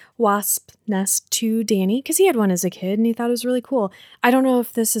wasp nest to Danny because he had one as a kid and he thought it was really cool. I don't know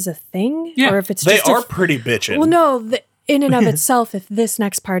if this is a thing or if it's They just are pretty bitchin'. Well, no, in and of itself, if this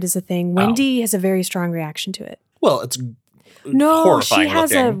next part is a thing, Wendy has a very strong reaction to it. Well, it's No, horrifying she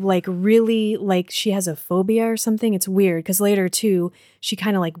has looking. she has a phobia or something. It's weird because later too, she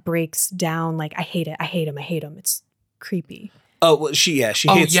kind of like breaks down like, I hate it. I hate him. It's creepy. Oh, well, she hates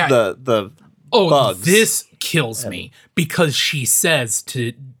the bugs. This kills me because she says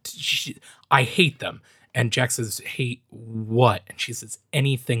I hate them. And Jack says, hate what? And she says,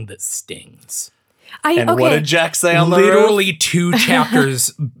 anything that stings. And what did Jack say on the roof? Literally 2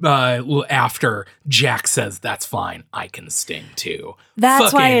 chapters after, Jack says, that's fine. I can sting too.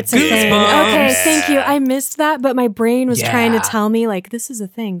 That's why Fucking it's a thing. goosebumps. Okay, thank you. I missed that, but my brain was trying to Yeah. tell me like this is a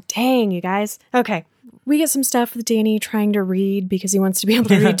thing. Dang, you guys. Okay. We get some stuff with Danny trying to read because he wants to be able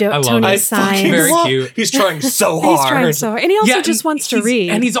to read I love it. Tony's signs. Very love- cute. He's trying so hard. He's trying so hard. And he also just wants to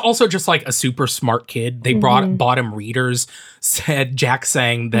read. And he's also just like a super smart kid. They bought him readers. Said Jack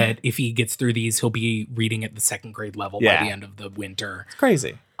saying that if he gets through these, he'll be reading at the 2nd grade level by the end of the winter.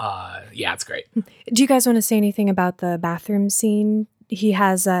 Crazy. Yeah, it's great. Do you guys want to say anything about the bathroom scene? He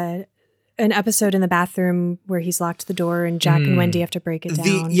has an episode in the bathroom where he's locked the door and Jack and Wendy have to break it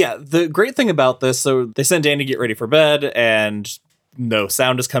down. The great thing about this, so they send Danny to get ready for bed and no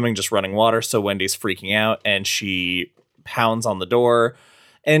sound is coming, just running water. So Wendy's freaking out and she pounds on the door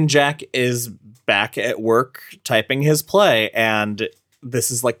and Jack is back at work typing his play. And this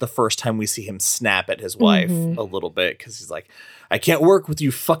is like the first time we see him snap at his wife a little bit because he's like, I can't work with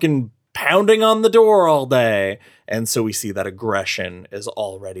you fucking pounding on the door all day. And so we see that aggression is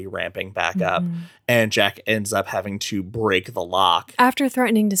already ramping back up. And Jack ends up having to break the lock. After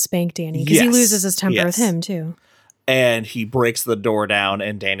threatening to spank Danny because he Yes, loses his temper with yes. him too. And he breaks the door down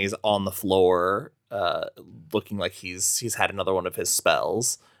and Danny's on the floor looking like he's had another one of his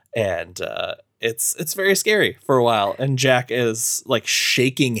spells. And it's very scary for a while. And Jack is like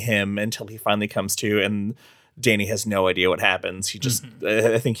shaking him until he finally comes to, and Danny has no idea what happens. He just,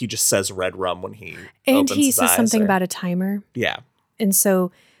 I think he just says red rum when he And opens he his says eyes something or- about a timer. Yeah. And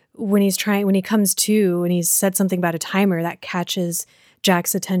so when he comes to and he's said something about a timer, that catches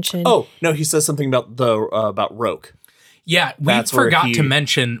Jack's attention. Oh, no, he says something about Roke. Yeah, we That's where forgot he- to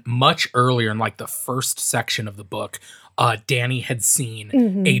mention much earlier in like the first section of the book, Danny had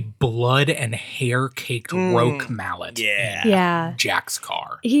seen a blood and hair caked roque mallet in Jack's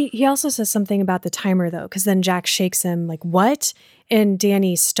car. He also says something about the timer, though, because then Jack shakes him like, what? And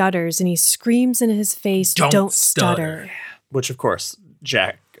Danny stutters and he screams in his face, don't stutter. Which, of course,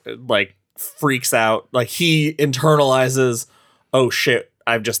 Jack like freaks out. Like he internalizes, oh shit,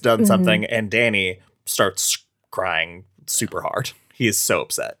 I've just done something. And Danny starts crying super hard. He is so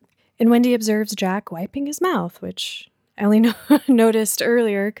upset. And Wendy observes Jack wiping his mouth, which I only noticed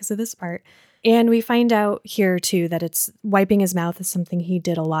earlier because of this part. And we find out here, too, that it's wiping his mouth is something he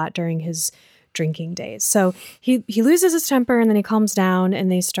did a lot during his drinking days. So he loses his temper and then he calms down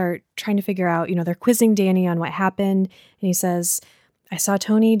and they start trying to figure out, they're quizzing Danny on what happened. And he says, I saw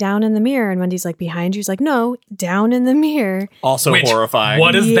Tony down in the mirror. And Wendy's like, behind you? He's like, no, down in the mirror. Also horrifying.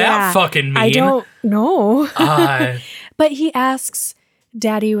 What does that fucking mean? I don't know. But he asks,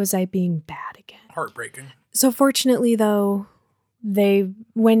 Daddy, was I being bad again? Heartbreaking. So fortunately, though,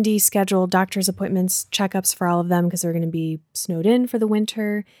 Wendy scheduled doctor's appointments, checkups for all of them because they're going to be snowed in for the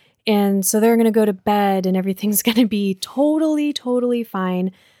winter. And so they're going to go to bed and everything's going to be totally, totally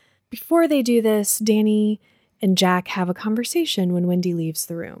fine. Before they do this, Danny and Jack have a conversation when Wendy leaves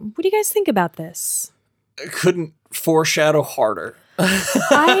the room. What do you guys think about this? Couldn't foreshadow harder.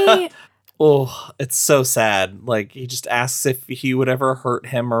 It's so sad. Like, he just asks if he would ever hurt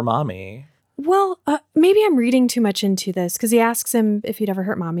him or Mommy. Well, maybe I'm reading too much into this because he asks him if he'd ever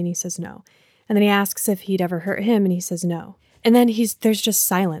hurt Mommy and he says no. And then he asks if he'd ever hurt him and he says no. And then there's just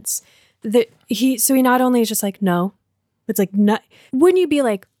silence. He not only is just like, no, it's like, no. Wouldn't you be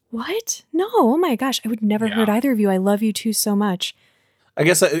like, what? No, oh my gosh, I would never hurt either of you. I love you two so much. I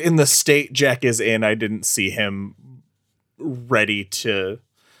guess in the state Jack is in, I didn't see him ready to...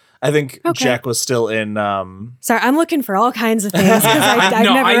 I think Jack was still in... Sorry, I'm looking for all kinds of things because I've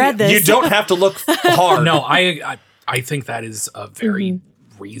never read this. You don't have to look hard. No, I think that is a very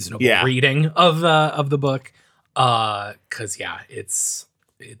reasonable reading of the book. Because it's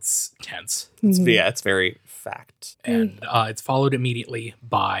tense. It's very fact. And it's followed immediately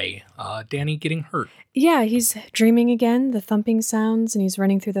by Danny getting hurt. Yeah, he's dreaming again, the thumping sounds, and he's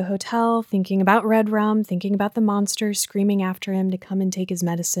running through the hotel, thinking about Red Rum, thinking about the monster screaming after him to come and take his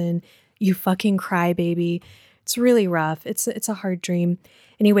medicine. You fucking crybaby. It's really rough. It's a hard dream.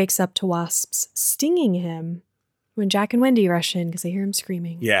 And he wakes up to wasps stinging him when Jack and Wendy rush in because they hear him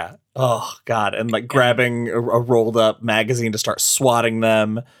screaming. Yeah. Oh, God. And like grabbing a rolled up magazine to start swatting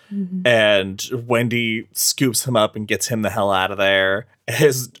them. And Wendy scoops him up and gets him the hell out of there.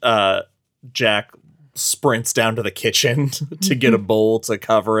 As Jack sprints down to the kitchen to get a bowl to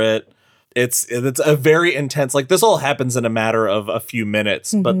cover it. It's a very intense, like this all happens in a matter of a few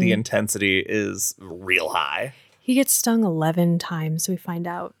minutes, but the intensity is real high. He gets stung 11 times, we find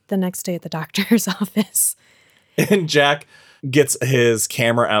out the next day at the doctor's office. And Jack gets his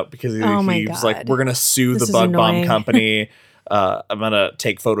camera out because he's like, we're going to sue the bug bomb company. I'm going to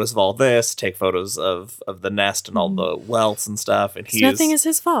take photos of all this, take photos of the nest and all the welts and stuff. And nothing is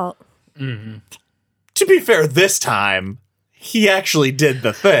his fault. To be fair, this time, he actually did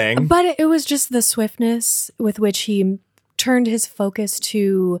the thing. But it was just the swiftness with which he turned his focus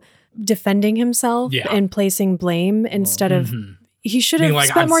to defending himself and placing blame instead of... He should have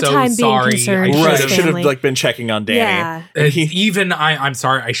spent more time being concerned. Right, should have been checking on Danny. Yeah. I'm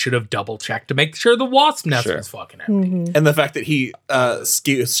sorry, I should have double checked to make sure the wasp nest was fucking empty. And the fact that he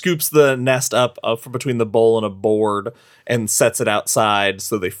scoops the nest up from between the bowl and a board and sets it outside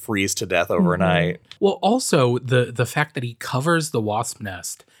so they freeze to death overnight. Well, also the fact that he covers the wasp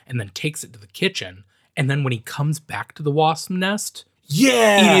nest and then takes it to the kitchen, and then when he comes back to the wasp nest,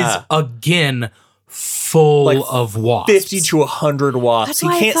 it is again full of wasps. 50 to 100 wasps.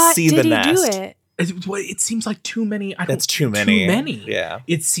 That's he can't see the nest. It seems like too many. That's too many. Too many. Yeah.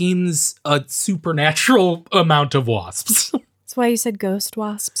 It seems a supernatural amount of wasps. That's why you said ghost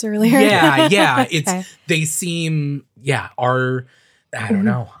wasps earlier. Yeah. They seem I don't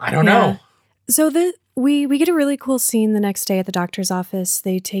know. So we get a really cool scene the next day at the doctor's office.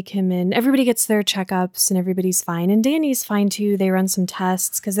 They take him in. Everybody gets their checkups and everybody's fine. And Danny's fine too. They run some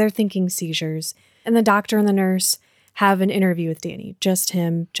tests because they're thinking seizures. And the doctor and the nurse have an interview with Danny. Just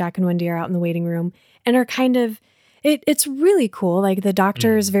him. Jack and Wendy are out in the waiting room and are kind of, it's really cool. Like the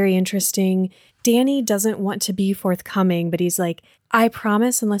doctor is very interesting. Danny doesn't want to be forthcoming, but he's like, I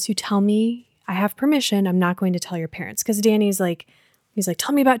promise unless you tell me I have permission, I'm not going to tell your parents. Because Danny's like, he's like,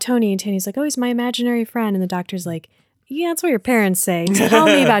 tell me about Tony. And Danny's like, oh, he's my imaginary friend. And the doctor's like, yeah, that's what your parents say. Tell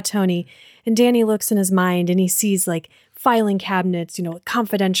me about Tony. And Danny looks in his mind and he sees like filing cabinets,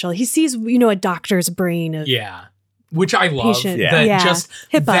 confidential. He sees, a doctor's brain of Which I love. Patient. That Yeah. just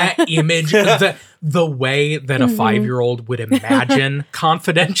HIPAA. that image, the way that a 5-year-old would imagine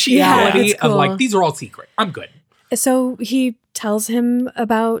confidentiality Yeah, it's of like, cool. these are all secret. I'm good. So he tells him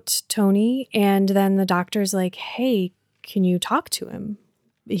about Tony, and then the doctor's like, hey, can you talk to him?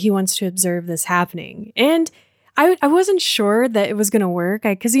 He wants to observe this happening. And I wasn't sure that it was going to work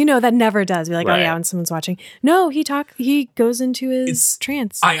because, that never does. We're like, Right. oh, yeah, when someone's watching. No, he goes into his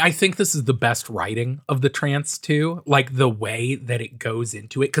trance. I think this is the best writing of the trance too. Like the way that it goes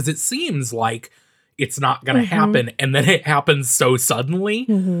into it. Because it seems like it's not going to happen. And then it happens so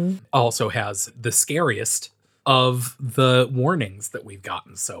suddenly. Also has the scariest of the warnings that we've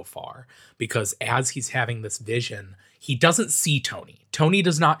gotten so far. Because as he's having this vision, he doesn't see Tony. Tony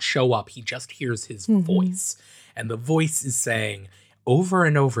does not show up. He just hears his voice. And the voice is saying over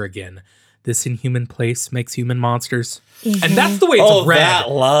and over again, this inhuman place makes human monsters. And that's the way it's read. That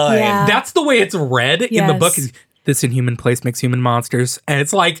line. Yeah. That's the way it's read in the book. Yes. Is this inhuman place makes human monsters. And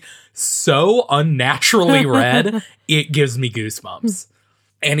it's like so unnaturally read, it gives me goosebumps.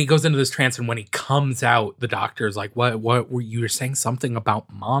 And he goes into this trance, and when he comes out, the doctor's like, what were you were saying something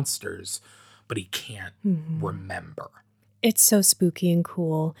about monsters, but he can't remember. It's so spooky and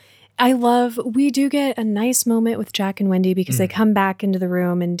cool. We do get a nice moment with Jack and Wendy because they come back into the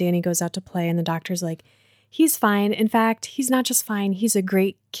room and Danny goes out to play and the doctor's like, he's fine. In fact, he's not just fine, he's a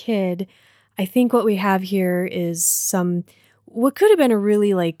great kid. I think what we have here is what could have been a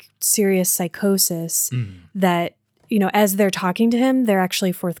really like serious psychosis that, as they're talking to him, they're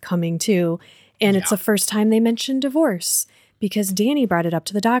actually forthcoming too. And it's the first time they mention divorce because Danny brought it up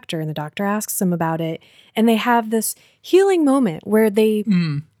to the doctor and the doctor asks him about it. And they have this healing moment where they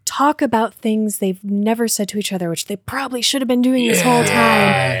talk about things they've never said to each other, which they probably should have been doing this whole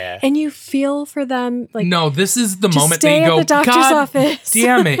time. And you feel for them. Like, no, this is the just moment stay they go, at the doctor's God office.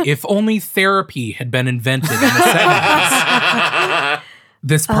 damn it, if only therapy had been invented in the 70s,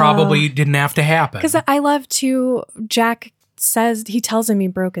 this probably didn't have to happen. because I love to, Jack he tells him he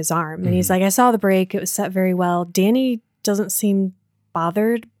broke his arm. And he's like, I saw the break. It was set very well. Danny doesn't seem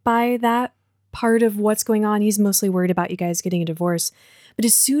bothered by that part of what's going on. He's mostly worried about you guys getting a divorce. But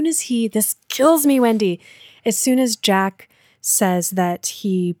as soon as this kills me, Wendy, as soon as Jack says that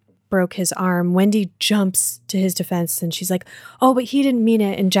he broke his arm, Wendy jumps to his defense and she's like, oh, but he didn't mean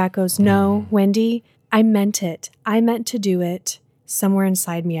it. And Jack goes, no, Wendy, I meant it. I meant to do it. Somewhere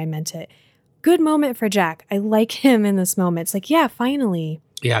inside me, I meant it. Good moment for Jack. I like him in this moment. It's like, yeah, finally.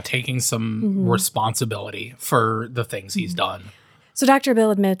 Yeah, taking some responsibility for the things he's done. So Dr.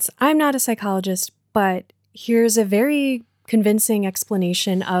 Bill admits, I'm not a psychologist, but here's a very convincing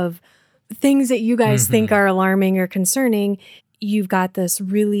explanation of things that you guys think are alarming or concerning. You've got this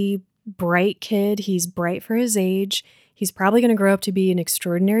really bright kid. He's bright for his age. He's probably going to grow up to be an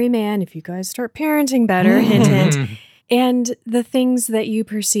extraordinary man if you guys start parenting better, hint, hint. And the things that you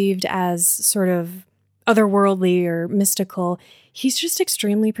perceived as sort of otherworldly or mystical, he's just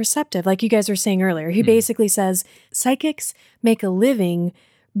extremely perceptive. Like you guys were saying earlier, he basically says psychics make a living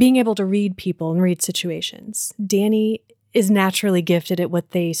being able to read people and read situations. Danny is naturally gifted at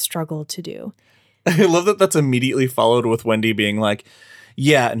what they struggle to do. I love that that's immediately followed with Wendy being like,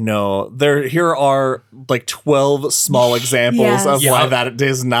 yeah, no, here are like 12 small examples of why that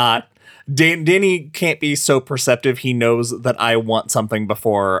is not. Danny can't be so perceptive. He knows that I want something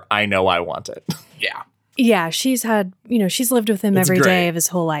before I know I want it. Yeah. Yeah, she's lived with him every great. day of his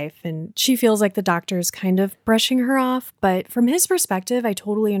whole life, and she feels like the doctor's kind of brushing her off. But from his perspective, I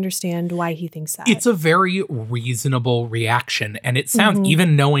totally understand why he thinks that. It's a very reasonable reaction. And it sounds,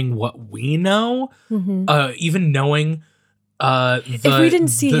 even knowing what we know, even knowing... if we didn't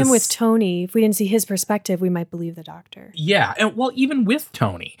see him with Tony, if we didn't see his perspective, we might believe the doctor. Yeah. And well, even with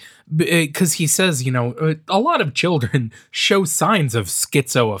Tony, because he says, a lot of children show signs of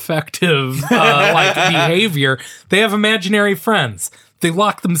schizoaffective behavior. They have imaginary friends. They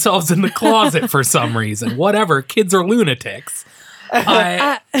lock themselves in the closet for some reason. Whatever. Kids are lunatics.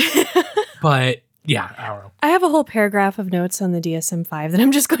 But yeah, I don't know. I have a whole paragraph of notes on the DSM-5 that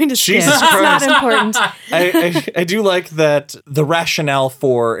I'm just going to skip. Jesus It's not important. I do like that the rationale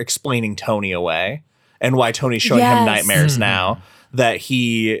for explaining Tony away and why Tony's showing him nightmares now, that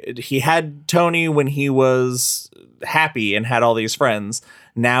he had Tony when he was happy and had all these friends.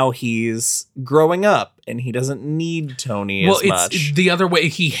 Now he's growing up and he doesn't need Tony as much. It's the other way.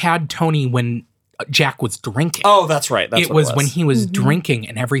 He had Tony when Jack was drinking. Oh, that's right. It was when he was drinking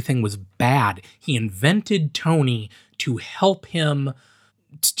and everything was bad. He invented Tony to help him,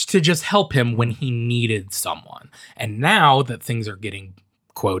 to just help him when he needed someone. And now that things are getting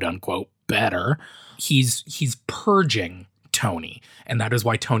quote unquote better, he's purging Tony. And that is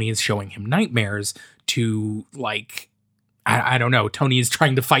why Tony is showing him nightmares to, like, I don't know. Tony is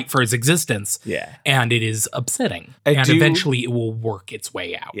trying to fight for his existence. Yeah. And it is upsetting. Eventually it will work its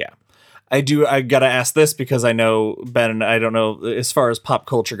way out. Yeah. I gotta ask this because I know, Ben, I don't know, as far as pop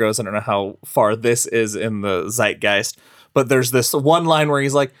culture goes, I don't know how far this is in the zeitgeist, but there's this one line where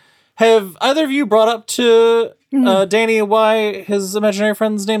he's like, have either of you brought up to Danny why his imaginary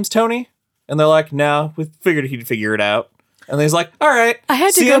friend's name's Tony? And they're like, no, we figured he'd figure it out. And then he's like, all right. I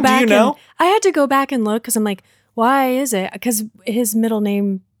had to CM, go back. do you know? I had to go back and look because I'm like, why is it? Because his middle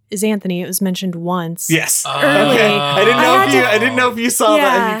name is Anthony. It was mentioned once. Yes. Early. Okay. I didn't know if you saw that,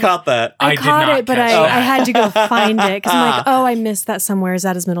 Yeah. if you caught that. I did caught not it, but catch I that. had to go find it because I'm like, oh, I missed that somewhere. Is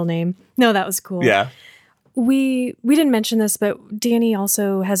that his middle name? No, that was cool. Yeah. We didn't mention this, but Danny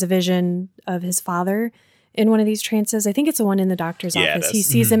also has a vision of his father in one of these trances. I think it's the one in the doctor's Yeah, it office. is. He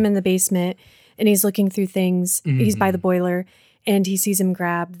sees him in the basement and he's looking through things. He's by the boiler and he sees him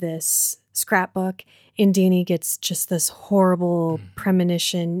grab this scrapbook, and Danny gets just this horrible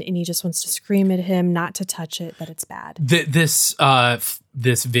premonition and he just wants to scream at him not to touch it, that it's bad.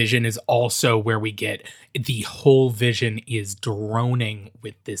 This vision is also where we get the whole vision is droning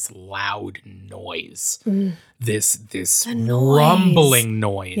with this loud noise, this noise. rumbling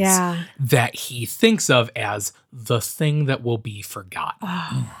noise Yeah. that he thinks of as the thing that will be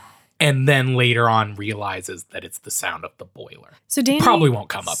forgotten. And then later on realizes that it's the sound of the boiler. So Danny Probably won't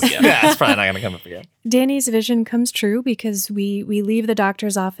come up again. Yeah, it's probably not going to come up again. Danny's vision comes true because we leave the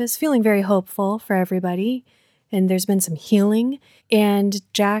doctor's office feeling very hopeful for everybody. And there's been some healing. And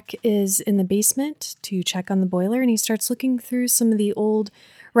Jack is in the basement to check on the boiler. And he starts looking through some of the old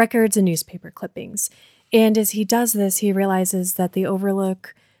records and newspaper clippings. And as he does this, he realizes that the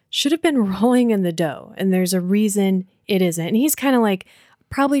Overlook should have been rolling in the dough. And there's a reason it isn't. And he's kind of like,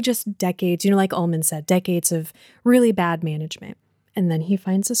 probably just decades, like Ullman said, decades of really bad management. And then he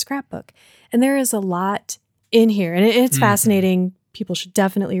finds a scrapbook. And there is a lot in here. And it's fascinating. People should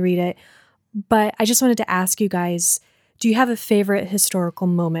definitely read it. But I just wanted to ask you guys, do you have a favorite historical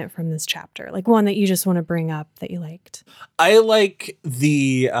moment from this chapter? Like one that you just want to bring up that you liked? I like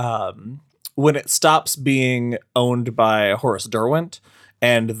the when it stops being owned by Horace Derwent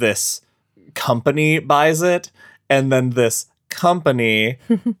and this company buys it, and then this company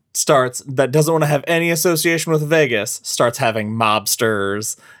that doesn't want to have any association with Vegas starts having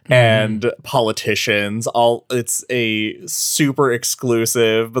mobsters and politicians. It's a super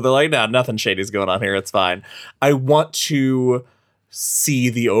exclusive, but they're like, no, nothing shady's going on here. It's fine. I want to see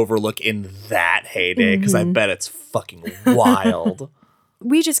the Overlook in that heyday because I bet it's fucking wild.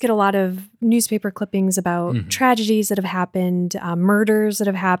 We just get a lot of newspaper clippings about tragedies that have happened, murders that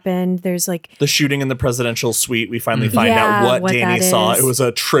have happened. There's like The shooting in the presidential suite. We finally find out Yeah, what Danny that saw. is. It was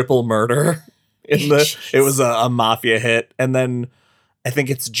a triple murder. It was a mafia hit, and then I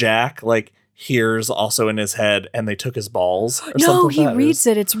think it's Jack hears also in his head, and they took his balls. Or no, something he like that. reads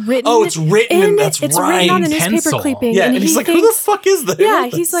it. It's written. Oh, it's written, and that's it's right. written on the In newspaper pencil. clipping. Yeah, and he's he like, who the fuck is this? Yeah,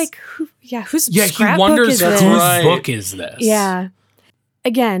 he's like, whose Yeah, he scrapbook wonders is whose this? Right. book is this. Yeah.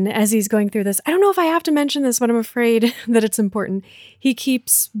 Again, as he's going through this, I don't know if I have to mention this, but I'm afraid that it's important. He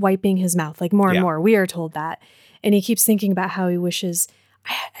keeps wiping his mouth more and Yeah. more. We are told that. And he keeps thinking about how he wishes,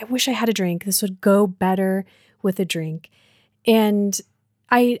 I wish I had a drink. This would go better with a drink. And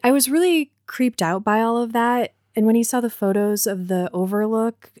I was really creeped out by all of that. And when he saw the photos of the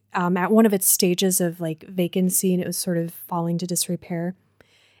Overlook at one of its stages of vacancy and it was sort of falling to disrepair,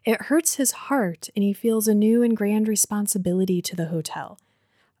 it hurts his heart and he feels a new and grand responsibility to the hotel.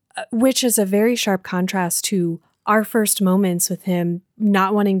 Which is a very sharp contrast to our first moments with him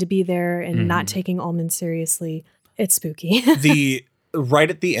not wanting to be there and not taking Ullman seriously. It's spooky. The right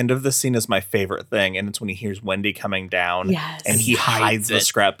at the end of the scene is my favorite thing, and it's when he hears Wendy coming down, Yes. and he hides the it.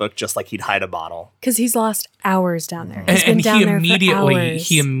 scrapbook just like he'd hide a bottle. Because he's lost hours down there. He's been And down there for hours.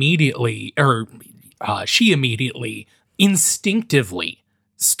 she immediately instinctively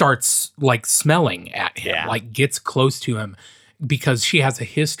starts smelling at him, Yeah. gets close to him because she has a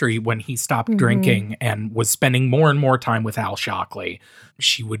history when he stopped drinking and was spending more and more time with Al Shockley.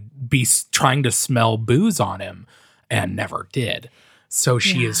 She would be trying to smell booze on him and never did. So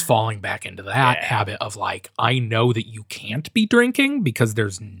she is falling back into that habit of I know that you can't be drinking because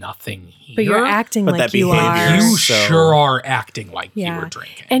there's nothing here. But you're acting But like that you behavior are. You So- sure are acting like you Yeah. were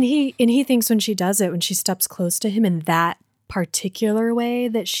drinking. And he thinks when she does it, when she steps close to him in that particular way,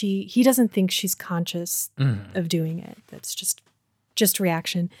 that he doesn't think she's conscious of doing it. That's just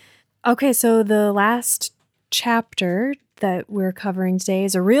reaction. Okay, so the last chapter that we're covering today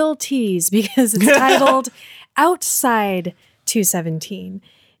is a real tease because it's titled Outside 217.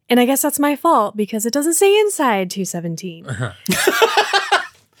 And I guess that's my fault because it doesn't say inside 217.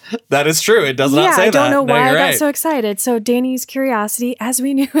 That is true. It does not say that. I don't know why I got right. so excited. So Danny's curiosity, as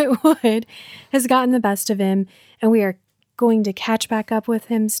we knew it would, has gotten the best of him. And we are going to catch back up with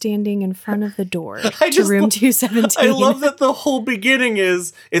him standing in front of the door to room 217. I love that the whole beginning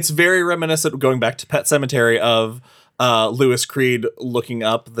it's very reminiscent, going back to Pet Sematary, of Louis Creed looking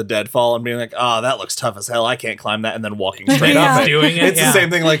up the deadfall and being like, oh, that looks tough as hell. I can't climb that. And then walking straight Yeah. up it. Doing it, It's the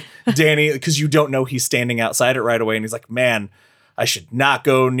same thing like Danny, because you don't know he's standing outside it right away. And he's like, man, I should not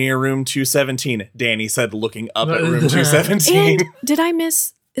go near room 217. Danny said, looking up at room 217. And did I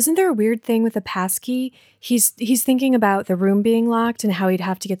miss... Isn't there a weird thing with the passkey? He's thinking about the room being locked and how he'd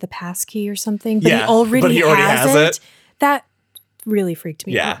have to get the passkey or something. But Yeah, he already has it. That really freaked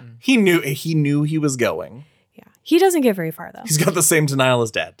me out. He knew he was going. Yeah. He doesn't get very far, though. He's got the same denial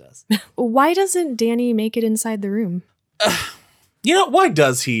as Dad does. Why doesn't Danny make it inside the room? You know, why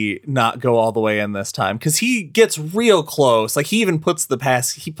does he not go all the way in this time? Because he gets real close. Like, he even puts the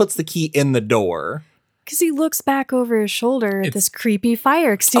key in the door. Because he looks back over his shoulder at this creepy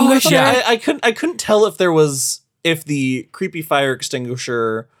fire extinguisher. I couldn't tell if the creepy fire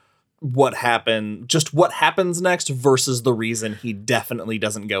extinguisher, what happens next versus the reason he definitely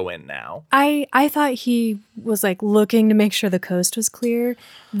doesn't go in now. I thought he was like looking to make sure the coast was clear.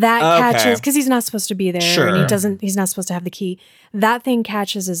 That catches, because he's not supposed to be there, Sure. and he's not supposed to have the key. That thing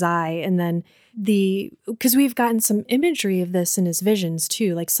catches his eye, and then because we've gotten some imagery of this in his visions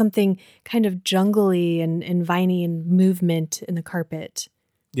too, like something kind of jungly and viney and movement in the carpet.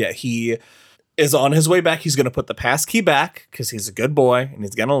 Yeah, he is on his way back. He's going to put the pass key back because he's a good boy and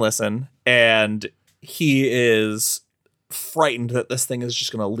he's going to listen. And he is frightened that this thing is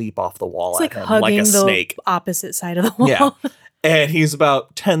just going to leap off the wall It's at like him hugging like a the snake. opposite side of the wall. Yeah. And he's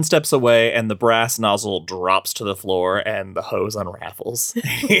about 10 steps away and the brass nozzle drops to the floor and the hose unravels.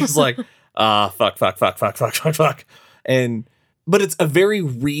 He's like, fuck. But it's a very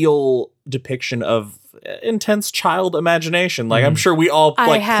real depiction of intense child imagination. Like, I'm sure we all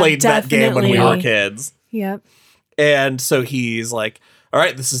played that game when we were kids. Yep. And so he's like, all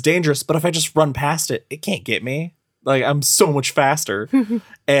right, this is dangerous, but if I just run past it, it can't get me. Like, I'm so much faster.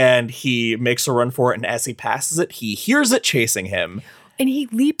 And he makes a run for it. And as he passes it, he hears it chasing him. And he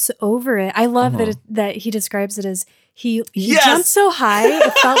leaps over it. I love that he describes it as he Yes! jumped so high,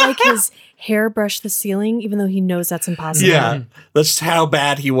 it felt like his hair brushed the ceiling, even though he knows that's impossible. Yeah, that's just how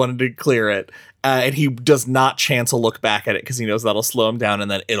bad he wanted to clear it. And he does not chance a look back at it because he knows that'll slow him down and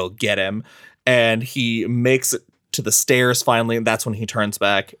then it'll get him. And he makes it to the stairs finally, and that's when he turns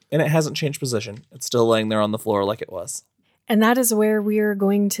back. And it hasn't changed position. It's still laying there on the floor like it was. And that is where we are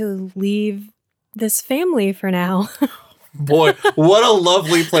going to leave this family for now. Boy, what a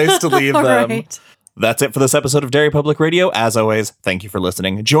lovely place to leave All them. right. That's it for this episode of Dairy Public Radio. As always, thank you for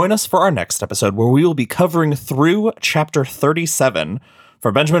listening. Join us for our next episode where we will be covering through chapter 37.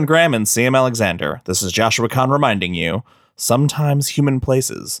 For Benjamin Graham and CM Alexander, this is Joshua Kahn reminding you, sometimes human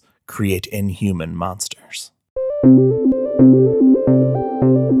places create inhuman monsters.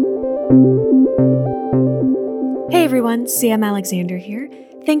 Hey everyone, CM Alexander here.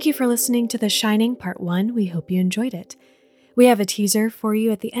 Thank you for listening to The Shining Part 1. We hope you enjoyed it. We have a teaser for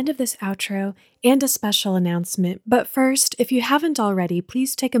you at the end of this outro and a special announcement. But first, if you haven't already,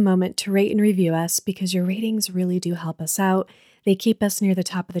 please take a moment to rate and review us because your ratings really do help us out. They keep us near the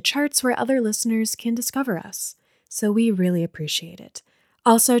top of the charts where other listeners can discover us. So we really appreciate it.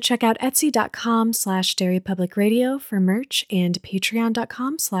 Also, check out etsy.com/dairypublicradio for merch and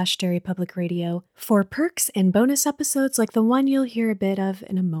patreon.com/dairypublicradio for perks and bonus episodes like the one you'll hear a bit of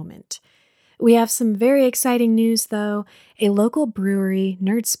in a moment. We have some very exciting news, though. A local brewery,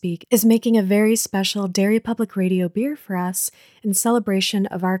 Nerdspeak, is making a very special Dairy Public Radio beer for us in celebration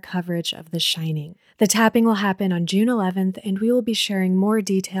of our coverage of The Shining. The tapping will happen on June 11th, and we will be sharing more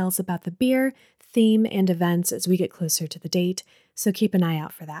details about the beer, theme, and events as we get closer to the date, so keep an eye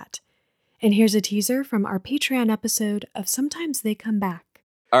out for that. And here's a teaser from our Patreon episode of Sometimes They Come Back.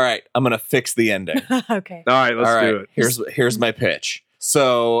 All right, I'm going to fix the ending. Okay. All right, let's do it. Here's my pitch.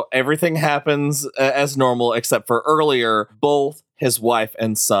 So everything happens as normal, except for earlier, both his wife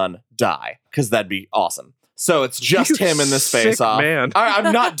and son die, because that'd be awesome. So it's just him in this face-off. Man. All right,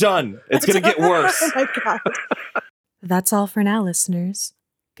 I'm not done. It's going to get worse. Oh my God. That's all for now, listeners.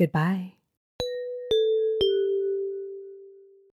 Goodbye.